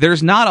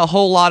 There's not a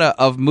whole lot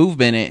of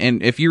movement,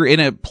 and if you're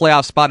in a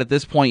playoff spot at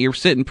this point, you're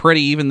sitting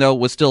pretty, even though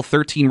with still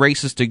 13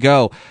 races to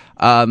go.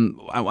 I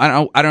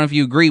don't know if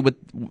you agree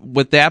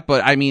with that,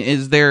 but I mean,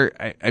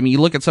 you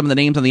look at some of the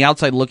names on the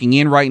outside looking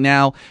in right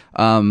now.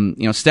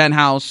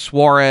 Stenhouse,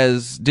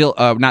 Suarez,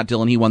 not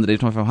Dillon, he won the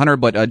Daytona 500,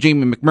 but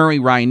Jamie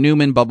McMurray, Ryan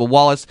Newman, Bubba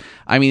Wallace.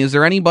 I mean, is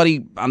there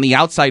anybody on the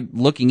outside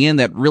looking in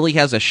that really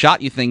has a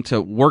shot, you think,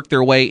 to work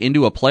their way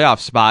into a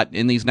playoff spot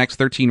in these next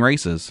 13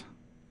 races?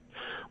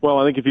 Well,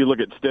 I think if you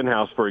look at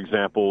Stenhouse, for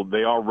example,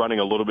 they are running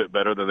a little bit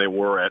better than they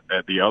were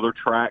at the other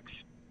tracks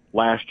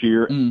last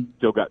year.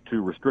 Still got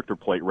 2 restrictor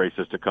plate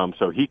races to come,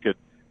 so he could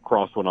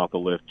cross one off the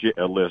list.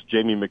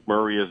 Jamie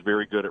McMurray is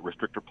very good at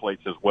restrictor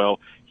plates as well.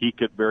 He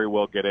could very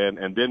well get in.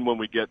 And then when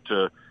we get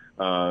to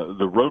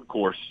the road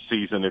course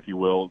season, if you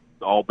will,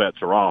 all bets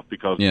are off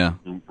because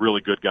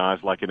really good guys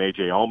like an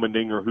A.J.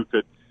 Allmendinger who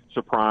could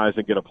surprise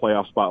and get a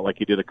playoff spot like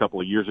he did a couple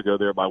of years ago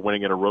there by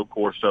winning at a road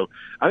course. So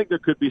I think there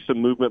could be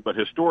some movement, but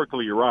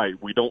historically you're right.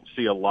 We don't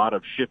see a lot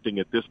of shifting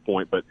at this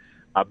point, but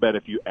I bet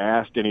if you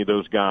asked any of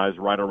those guys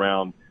right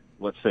around,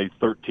 let's say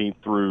 13th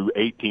through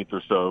 18th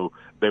or so,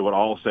 they would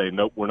all say,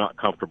 nope, we're not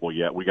comfortable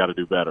yet. We got to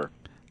do better.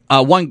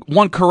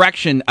 One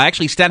correction.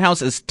 Actually,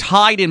 Stenhouse is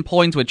tied in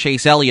points with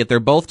Chase Elliott. They're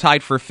both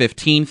tied for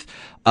 15th.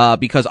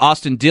 Because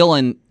Austin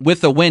Dillon,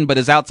 with a win, but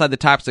is outside the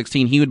top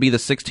 16, he would be the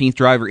 16th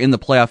driver in the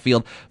playoff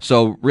field.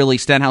 So really,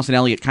 Stenhouse and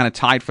Elliott kind of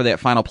tied for that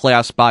final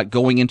playoff spot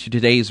going into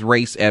today's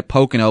race at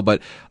Pocono,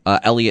 but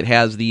Elliott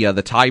has the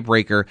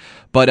tiebreaker.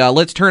 But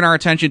let's turn our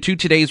attention to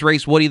today's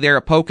race, Woody, there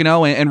at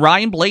Pocono. And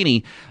Ryan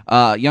Blaney,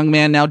 young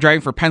man now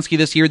driving for Penske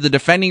this year, the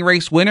defending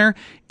race winner,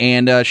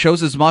 and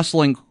shows his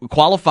muscle in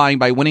qualifying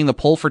by winning the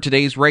pole for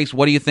today's race.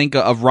 What do you think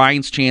of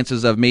Ryan's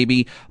chances of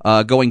maybe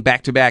going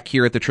back-to-back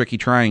here at the Tricky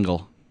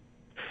Triangle?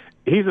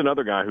 He's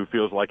another guy who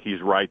feels like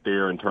he's right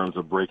there in terms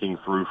of breaking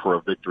through for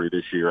a victory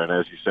this year. And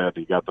as you said,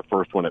 he got the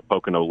first one at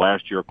Pocono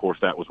last year. Of course,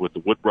 that was with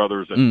the Wood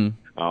brothers and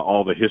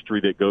all the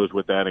history that goes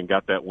with that, and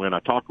got that win.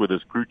 I talked with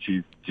his crew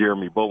chief,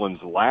 Jeremy Bullins,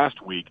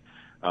 last week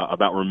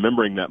about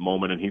remembering that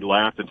moment, and he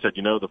laughed and said,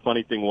 the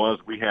funny thing was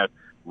we had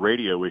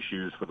radio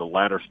issues for the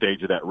latter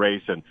stage of that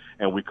race,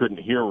 and we couldn't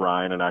hear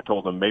Ryan, and I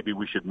told him maybe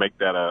we should make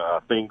that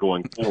a thing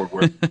going forward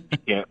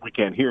where we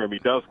can't hear him. He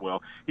does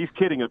well. He's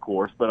kidding, of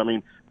course, but I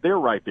mean, they're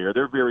right there.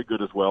 They're very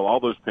good as well.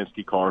 All those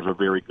Penske cars are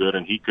very good,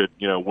 and he could,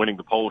 winning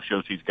the pole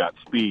shows he's got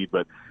speed,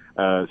 but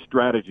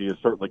strategy is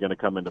certainly going to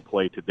come into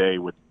play today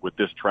with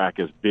this track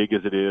as big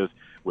as it is,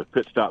 with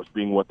pit stops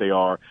being what they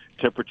are.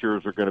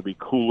 Temperatures are going to be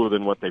cooler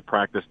than what they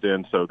practiced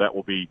in, so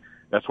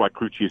that's why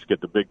crew chiefs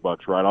get the big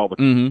bucks, right? All the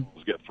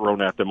calls get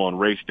thrown at them on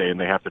race day, and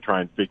they have to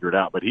try and figure it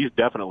out. But he's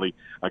definitely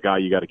a guy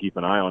you got to keep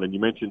an eye on. And you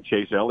mentioned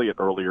Chase Elliott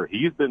earlier.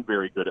 He's been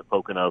very good at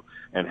Pocono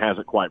and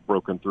hasn't quite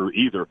broken through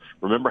either.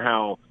 Remember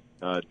how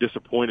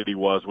disappointed he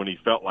was when he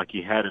felt like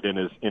he had it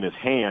in his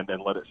hand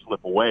and let it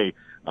slip away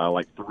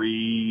like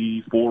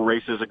 3-4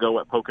 races ago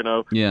at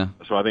Pocono. Yeah.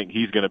 So I think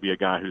he's going to be a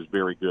guy who's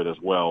very good as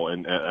well,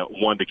 and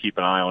one to keep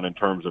an eye on in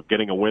terms of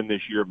getting a win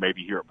this year,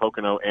 maybe here at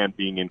Pocono, and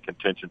being in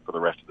contention for the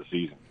rest of the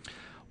season.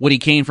 Woody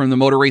Kane from the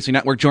Motor Racing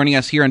Network joining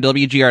us here on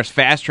WGR's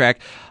Fast Track.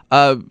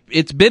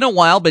 It's been a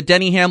while, but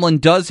Denny Hamlin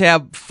does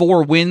have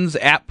 4 wins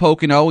at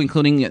Pocono,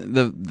 including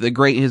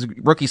his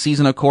rookie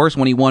season, of course,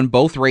 when he won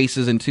both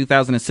races in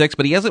 2006.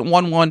 But he hasn't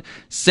won one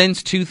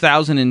since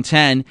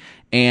 2010,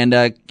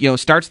 and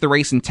starts the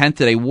race in 10th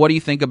today. What do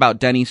you think about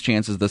Denny's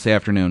chances this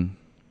afternoon?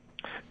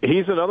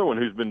 He's another one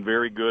who's been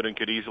very good and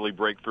could easily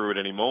break through at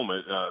any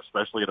moment,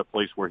 especially at a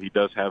place where he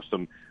does have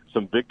some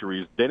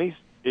victories. Denny's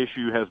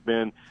issue has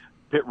been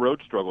pit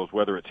road struggles,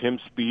 whether it's him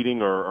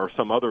speeding or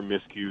some other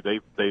miscue.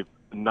 They've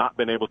not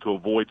been able to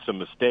avoid some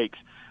mistakes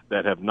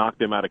that have knocked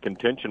them out of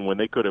contention when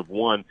they could have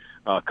won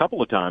a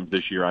couple of times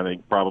this year. I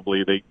think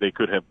probably they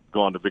could have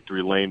gone to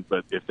victory lane,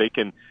 but if they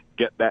can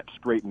get that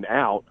straightened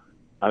out,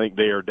 I think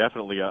they are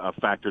definitely a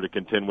factor to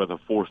contend with, a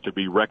force to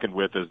be reckoned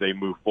with as they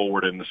move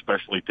forward, and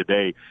especially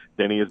today.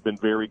 Denny has been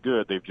very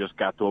good. They've just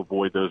got to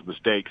avoid those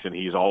mistakes, and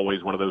he's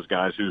always one of those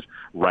guys who's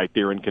right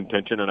there in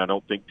contention, and I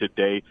don't think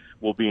today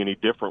will be any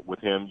different with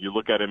him. You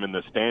look at him in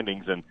the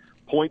standings, and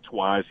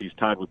points-wise, he's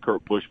tied with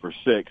Kurt Busch for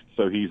 6th,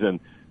 so he's in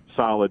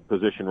solid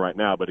position right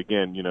now. But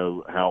again,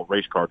 how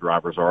race car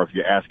drivers are. If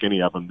you ask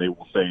any of them, they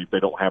will say if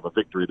they don't have a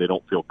victory, they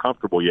don't feel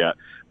comfortable yet.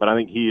 But I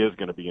think he is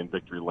going to be in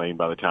victory lane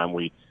by the time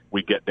we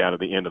get down to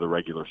the end of the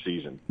regular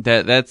season.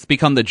 That's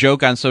become the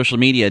joke on social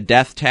media: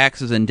 death,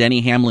 taxes, and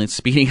Denny Hamlin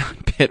speeding on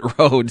pit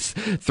roads.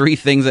 3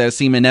 things that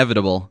seem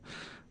inevitable.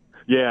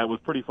 Yeah, it was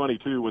pretty funny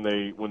too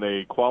when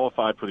they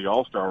qualified for the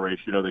All-Star race.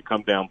 They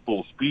come down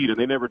full speed, and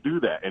they never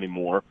do that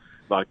anymore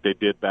like they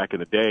did back in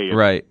the day. And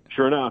right.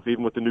 Sure enough,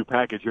 even with the new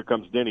package, here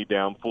comes Denny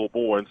down full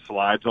bore and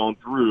slides on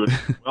through.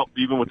 And, well,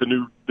 even with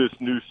this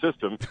new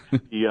system,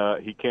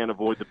 he can't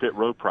avoid the pit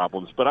road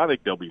problems. But I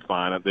think they'll be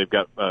fine. They've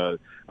got a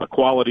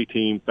quality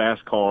team,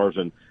 fast cars,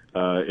 and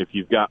if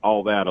you've got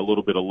all that, a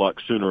little bit of luck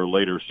sooner or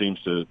later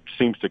seems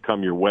to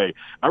come your way.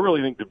 I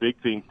really think the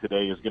big thing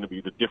today is going to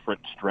be the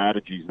different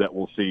strategies that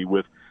we'll see,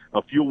 with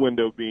a fuel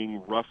window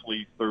being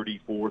roughly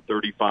 34,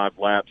 35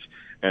 laps,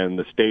 and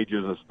the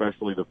stages,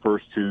 especially the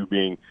first 2,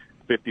 being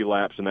 50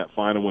 laps and that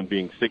final one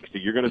being 60.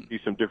 You're going to see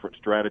some different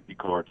strategy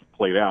cards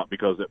played out,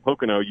 because at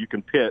Pocono you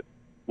can pit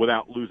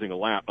without losing a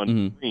lap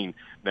under green.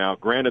 Now,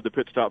 granted, the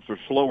pit stops are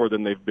slower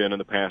than they've been in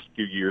the past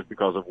few years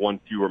because of one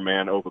fewer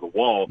man over the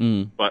wall,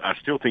 but I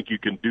still think you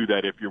can do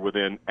that if you're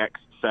within X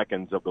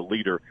seconds of the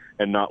leader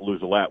and not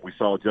lose a lap. We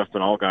saw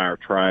Justin Allgaier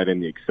try it in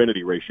the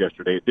Xfinity race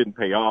yesterday. It didn't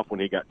pay off when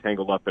he got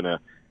tangled up in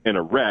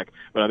a wreck,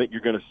 but I think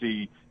you're going to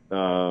see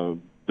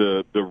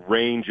the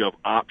range of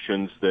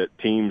options that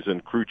teams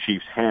and crew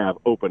chiefs have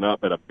open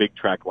up at a big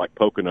track like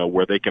Pocono,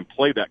 where they can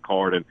play that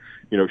card and,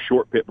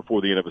 short pit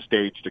before the end of a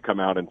stage to come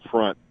out in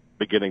front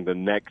beginning the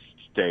next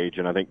stage.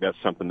 And I think that's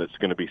something that's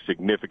going to be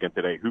significant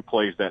today. Who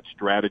plays that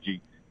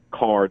strategy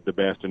card the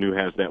best, and who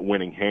has that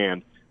winning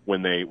hand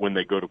when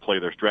they go to play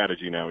their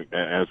strategy. Now,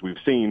 as we've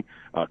seen,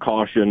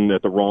 caution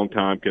at the wrong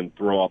time can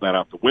throw all that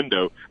out the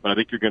window, but I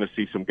think you're going to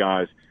see some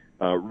guys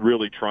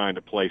really trying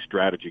to play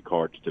strategy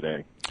cards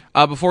today.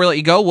 Before we let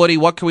you go, Woody,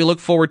 what can we look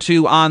forward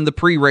to on the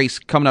pre-race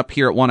coming up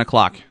here at 1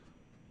 o'clock?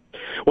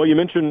 Well, you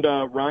mentioned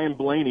Ryan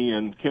Blaney,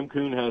 and Kim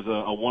Kuhn has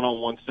a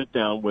one-on-one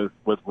sit-down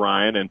with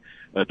Ryan,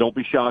 and don't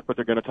be shocked, but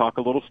they're going to talk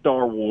a little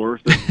Star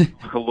Wars,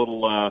 a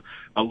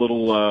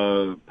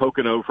little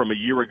Pocono from a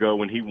year ago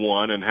when he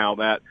won, and how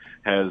that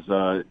has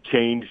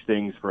changed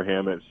things for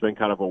him. It's been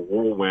kind of a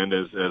whirlwind,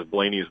 as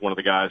Blaney is one of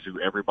the guys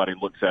who everybody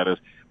looks at as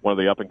one of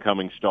the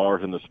up-and-coming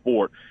stars in the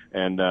sport,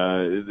 and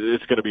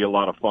it's going to be a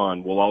lot of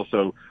fun. We'll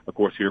also, of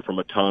course, hear from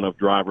a ton of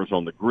drivers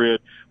on the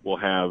grid. We'll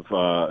have,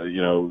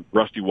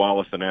 Rusty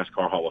Wallace, the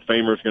NASCAR Hall of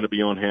Famer, is going to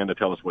be on hand to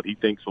tell us what he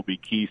thinks will be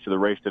keys to the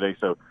race today.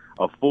 So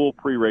a full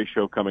pre-race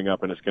show coming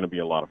up, and it's going to be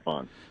a lot of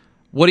fun.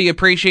 Woody,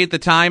 appreciate the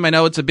time. I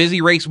know it's a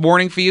busy race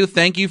morning for you.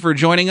 Thank you for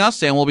joining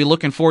us, and we'll be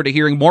looking forward to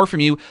hearing more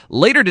from you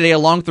later today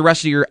along with the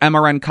rest of your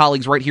MRN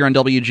colleagues right here on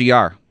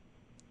WGR.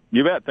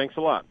 You bet. Thanks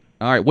a lot.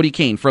 All right, Woody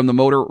Kane from the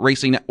Motor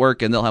Racing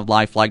Network, and they'll have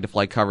live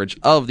flag-to-flag coverage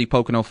of the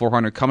Pocono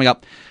 400 coming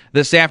up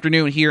this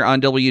afternoon here on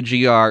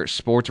WGR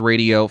Sports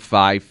Radio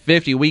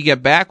 550. We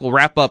get back, we'll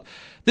wrap up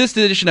this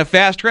edition of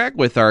Fast Track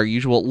with our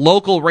usual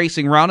local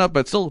racing roundup,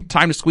 but still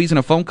time to squeeze in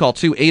a phone call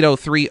to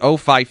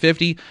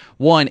 803-0550,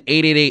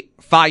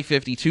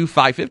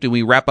 1-888-552-550.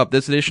 We wrap up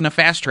this edition of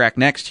Fast Track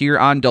next here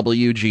on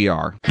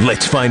WGR.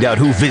 Let's find out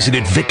who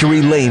visited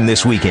Victory Lane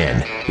this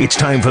weekend. It's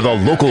time for the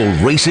local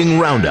racing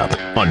roundup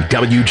on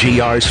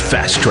WGR's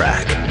Fast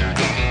Track.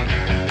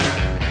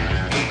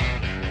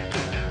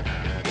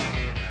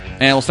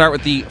 And we'll start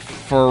with the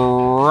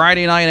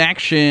Friday night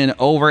action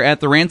over at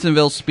the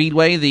Ransomville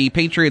Speedway. The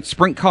Patriots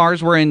sprint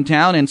cars were in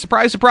town, and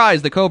surprise,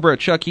 surprise, the Cobra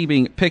Chuck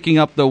Hebing picking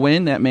up the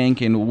win. That man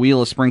can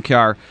wheel a sprint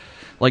car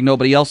like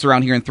nobody else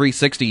around here in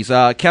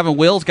 360s. Kevin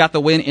Wills got the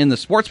win in the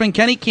Sportsman.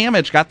 Kenny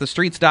Kamich got the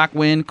Street Stock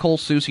win. Cole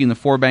Susie in the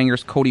Four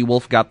Bangers. Cody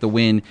Wolf got the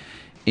win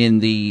in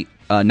the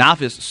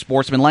Novice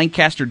Sportsman.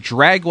 Lancaster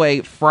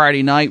Dragway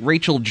Friday night.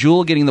 Rachel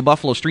Jewell getting the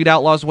Buffalo Street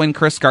Outlaws win.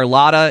 Chris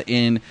Carlotta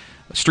in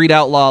Street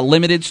Outlaw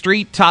Limited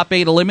Street, Top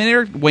 8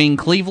 Eliminator, Wayne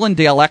Cleveland,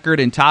 Dale Eckert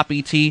in Top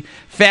ET.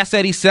 Fast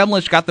Eddie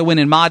Semlich got the win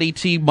in Mod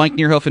ET, Mike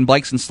Neerhoof in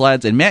Bikes and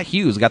Sleds, and Matt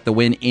Hughes got the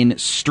win in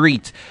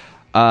Street.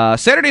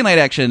 Saturday night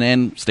action,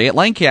 and stay at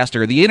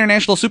Lancaster. The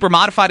International Super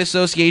Modified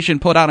Association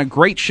put on a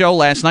great show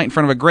last night in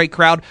front of a great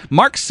crowd.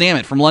 Mark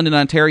Samet from London,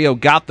 Ontario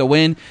got the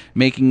win,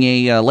 making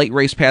a late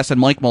race pass on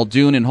Mike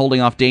Muldoon and holding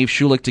off Dave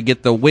Schulich to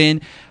get the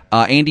win.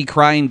 Andy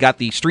Cryan got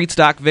the Street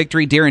Stock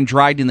victory. Darren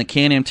Dryden in the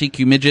Can-Am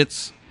TQ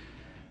Midgets.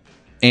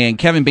 And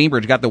Kevin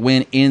Bainbridge got the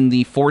win in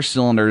the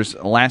 4-cylinders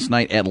last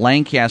night at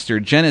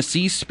Lancaster.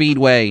 Genesee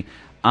Speedway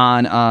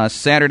on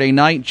Saturday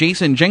night.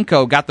 Jason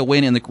Jenko got the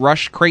win in the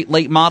Rush Crate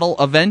Late Model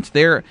event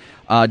there.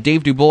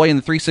 Dave Dubois in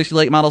the 360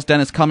 Late Models.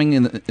 Dennis Cumming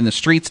in the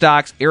Street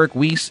Stocks. Eric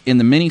Weiss in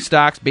the Mini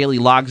Stocks. Bailey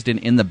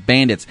Logsden in the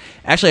Bandits.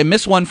 Actually, I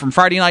missed one from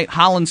Friday night.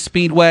 Holland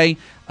Speedway.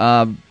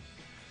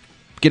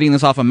 Getting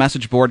this off a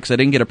message board because I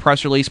didn't get a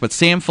press release, but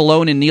Sam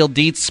Falone and Neil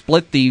Dietz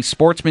split the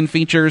Sportsman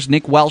features.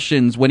 Nick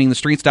Welshins winning the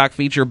Street Stock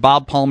feature,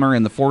 Bob Palmer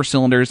in the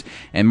 4-cylinders,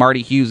 and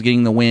Marty Hughes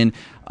getting the win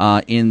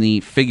in the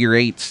figure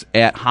eights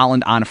at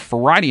Holland on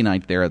Friday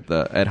night there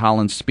at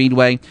Holland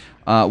Speedway.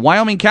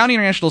 Wyoming County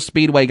International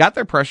Speedway got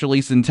their press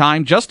release in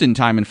time, just in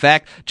time, in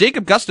fact.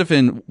 Jacob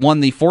Gustafson won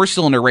the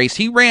 4-cylinder race.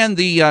 He ran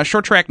the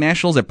Short Track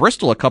Nationals at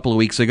Bristol a couple of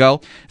weeks ago.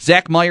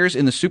 Zach Myers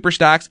in the Super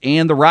Stocks,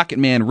 and the Rocket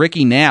Man,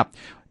 Ricky Knapp,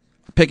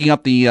 picking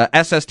up the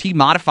SST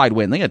Modified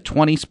win. They had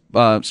 20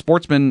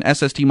 Sportsman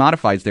SST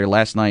Modifieds there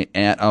last night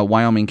at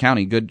Wyoming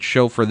County. Good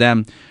show for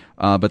them.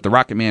 But the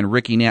Rocket Man,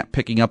 Ricky Knapp,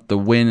 picking up the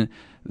win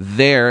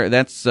there.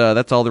 That's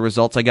all the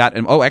results I got.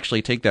 And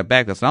actually, take that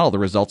back. That's not all the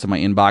results in my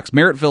inbox.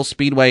 Merrittville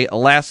Speedway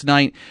last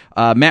night.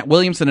 Matt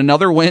Williamson,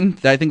 another win.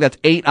 I think that's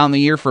 8 on the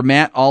year for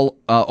Matt all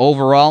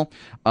overall.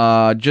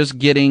 Just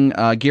getting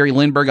Gary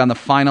Lindbergh on the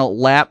final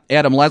lap.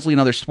 Adam Leslie,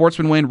 another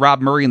Sportsman win. Rob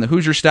Murray in the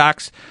Hoosier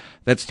Stocks.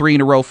 That's 3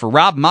 in a row for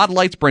Rob. Model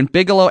Lights, Brent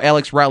Bigelow,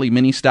 Alex Riley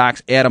Mini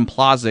Stocks, Adam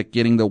Plazik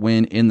getting the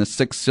win in the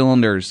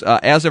 6-cylinders.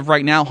 As of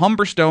right now,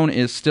 Humberstone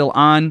is still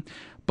on,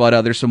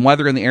 but there's some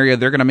weather in the area.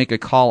 They're going to make a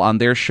call on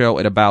their show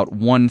at about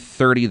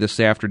 1:30 this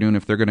afternoon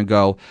if they're going to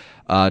go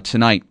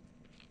tonight.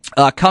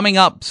 Coming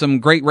up, some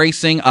great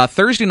racing.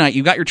 Thursday night,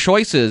 you've got your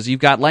choices. You've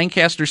got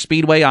Lancaster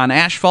Speedway on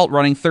asphalt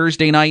running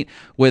Thursday night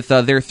with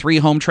their 3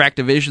 home track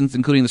divisions,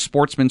 including the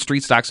Sportsman,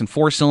 Street Stocks, and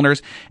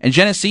 4-cylinders. And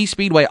Genesee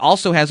Speedway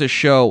also has a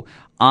show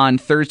on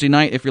Thursday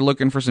night. If you're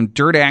looking for some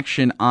dirt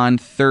action on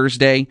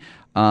Thursday,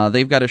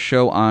 they've got a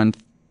show on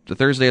the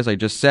Thursday, as I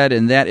just said,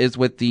 and that is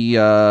with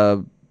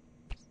the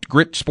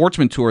Grit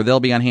Sportsman Tour.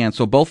 They'll be on hand.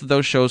 So both of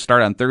those shows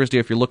start on Thursday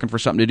if you're looking for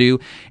something to do.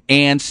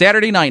 And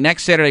Saturday night,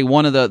 next Saturday,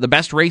 one of the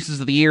best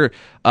races of the year,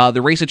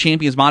 the Race of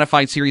Champions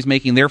Modified Series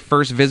making their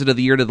first visit of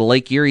the year to the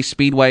Lake Erie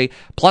Speedway,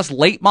 plus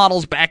late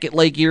models back at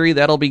Lake Erie.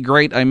 That'll be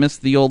great. I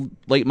missed the old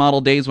late model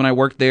days when I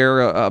worked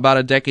there about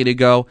a decade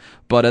ago,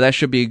 but that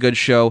should be a good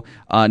show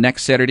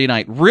next Saturday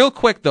night. Real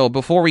quick, though,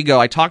 before we go,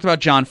 I talked about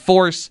John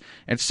Force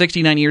at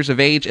 69 years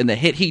of age and the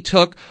hit he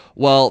took.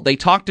 Well, they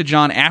talked to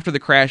John after the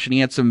crash, and he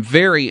had some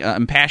very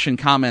impassioned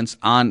comments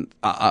on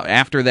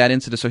after that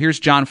incident. So here's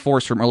John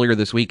Force from earlier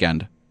this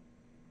weekend.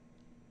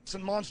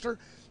 Monster.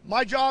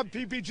 My job,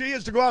 PPG,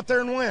 is to go out there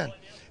and win.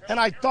 And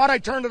I thought I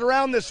turned it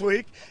around this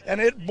week,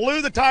 and it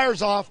blew the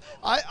tires off.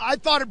 I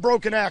thought it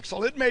broke an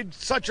axle. It made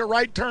such a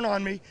right turn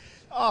on me,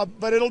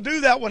 but it'll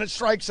do that when it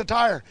strikes the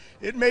tire.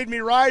 It made me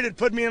ride. It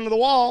put me into the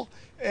wall,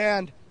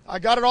 and I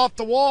got it off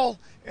the wall,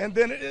 and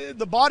then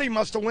the body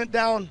must have went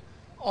down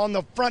on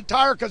the front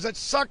tire because it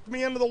sucked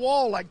me into the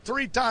wall like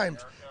 3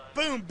 times.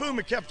 Boom, boom,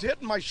 it kept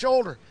hitting my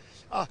shoulder.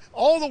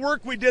 All the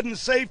work we did in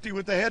safety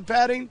with the head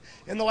padding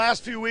in the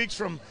last few weeks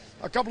from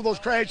a couple of those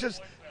crashes,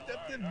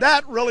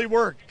 that really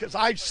worked because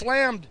I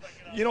slammed,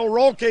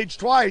 roll cage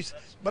twice,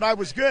 but I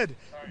was good.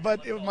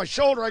 But it was my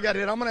shoulder I got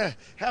hit. I'm going to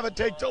have it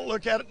take a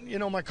look at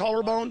it, my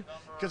collarbone,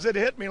 because it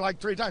hit me like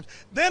 3 times.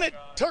 Then it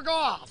took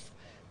off.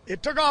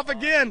 It took off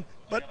again,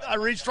 but I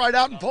reached right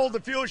out and pulled the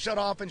fuel shut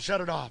off and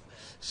shut it off.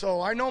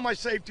 So I know my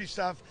safety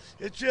stuff.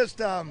 It's just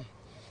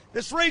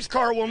This race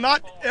car will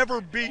not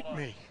ever beat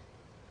me.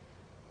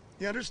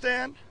 You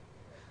understand?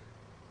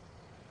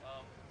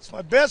 It's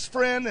my best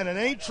friend, and it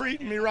ain't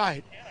treating me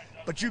right.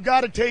 But you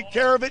got to take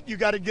care of it. You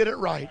got to get it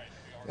right.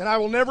 And I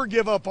will never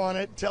give up on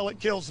it until it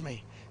kills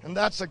me. And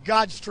that's a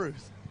God's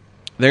truth.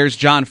 There's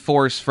John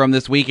Force from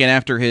this weekend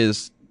after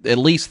his at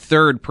least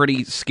third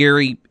pretty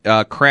scary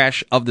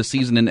crash of the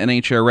season in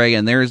NHRA.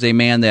 And there's a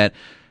man that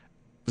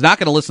is not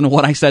going to listen to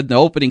what I said in the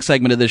opening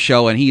segment of this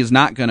show, and he is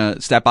not going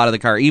to step out of the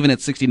car, even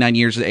at 69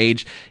 years of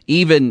age,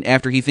 even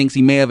after he thinks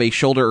he may have a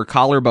shoulder or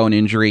collarbone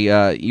injury.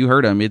 You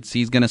heard him.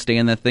 He's going to stay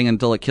in that thing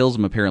until it kills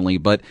him, apparently.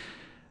 But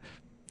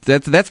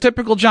that's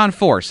typical John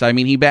Force. I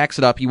mean, he backs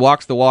it up. He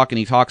walks the walk, and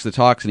he talks the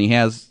talks, and he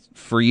has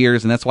for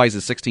years, and that's why he's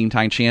a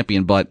 16-time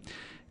champion. But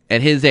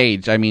at his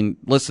age, I mean,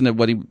 listen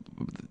to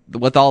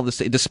with all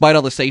the, despite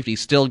all the safety,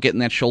 still getting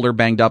that shoulder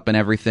banged up and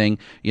everything.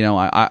 You know,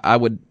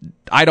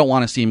 I don't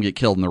want to see him get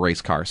killed in the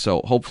race car.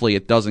 So hopefully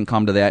it doesn't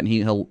come to that, and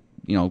he'll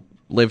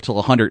live till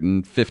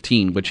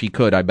 115, which he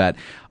could, I bet,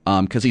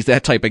 because he's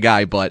that type of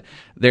guy. But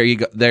there you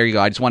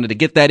go. I just wanted to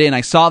get that in.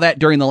 I saw that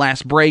during the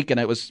last break, and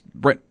it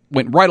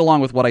went right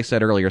along with what I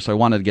said earlier, so I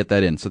wanted to get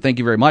that in. So thank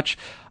you very much.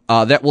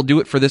 That will do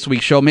it for this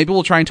week's show. Maybe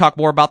we'll try and talk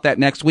more about that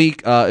next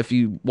week. If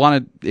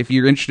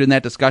you're interested in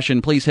that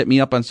discussion, please hit me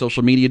up on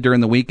social media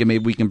during the week, and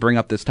maybe we can bring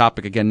up this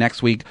topic again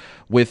next week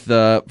with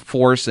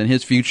Force and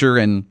his future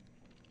and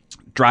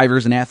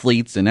drivers and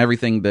athletes and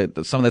everything,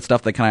 some of that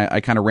stuff that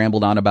I kind of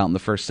rambled on about in the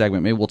first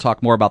segment. Maybe we'll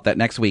talk more about that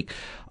next week.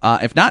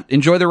 If not,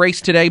 enjoy the race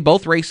today,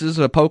 both races,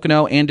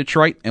 Pocono and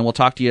Detroit, and we'll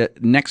talk to you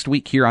next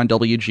week here on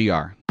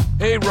WGR.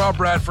 Hey, Rob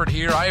Bradford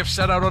here. I have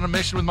set out on a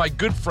mission with my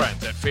good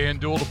friends at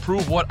FanDuel to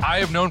prove what I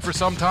have known for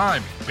some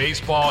time.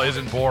 Baseball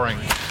isn't boring.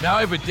 Now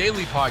I have a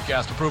daily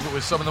podcast to prove it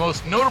with some of the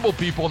most notable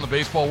people in the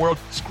baseball world,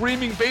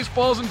 screaming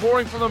baseball isn't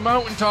boring from the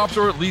mountaintops,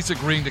 or at least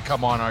agreeing to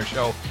come on our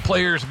show.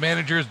 Players,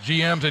 managers,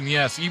 GMs, and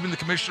yes, even the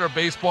commissioner of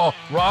baseball,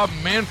 Rob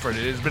Manfred.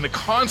 It has been a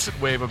constant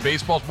wave of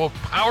baseball's most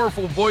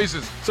powerful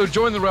voices. So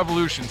join the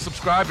revolution.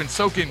 Subscribe and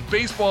soak in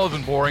Baseball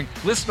Isn't Boring.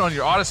 Listen on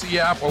your Odyssey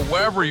app or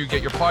wherever you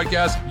get your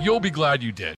podcasts. You'll be glad you did.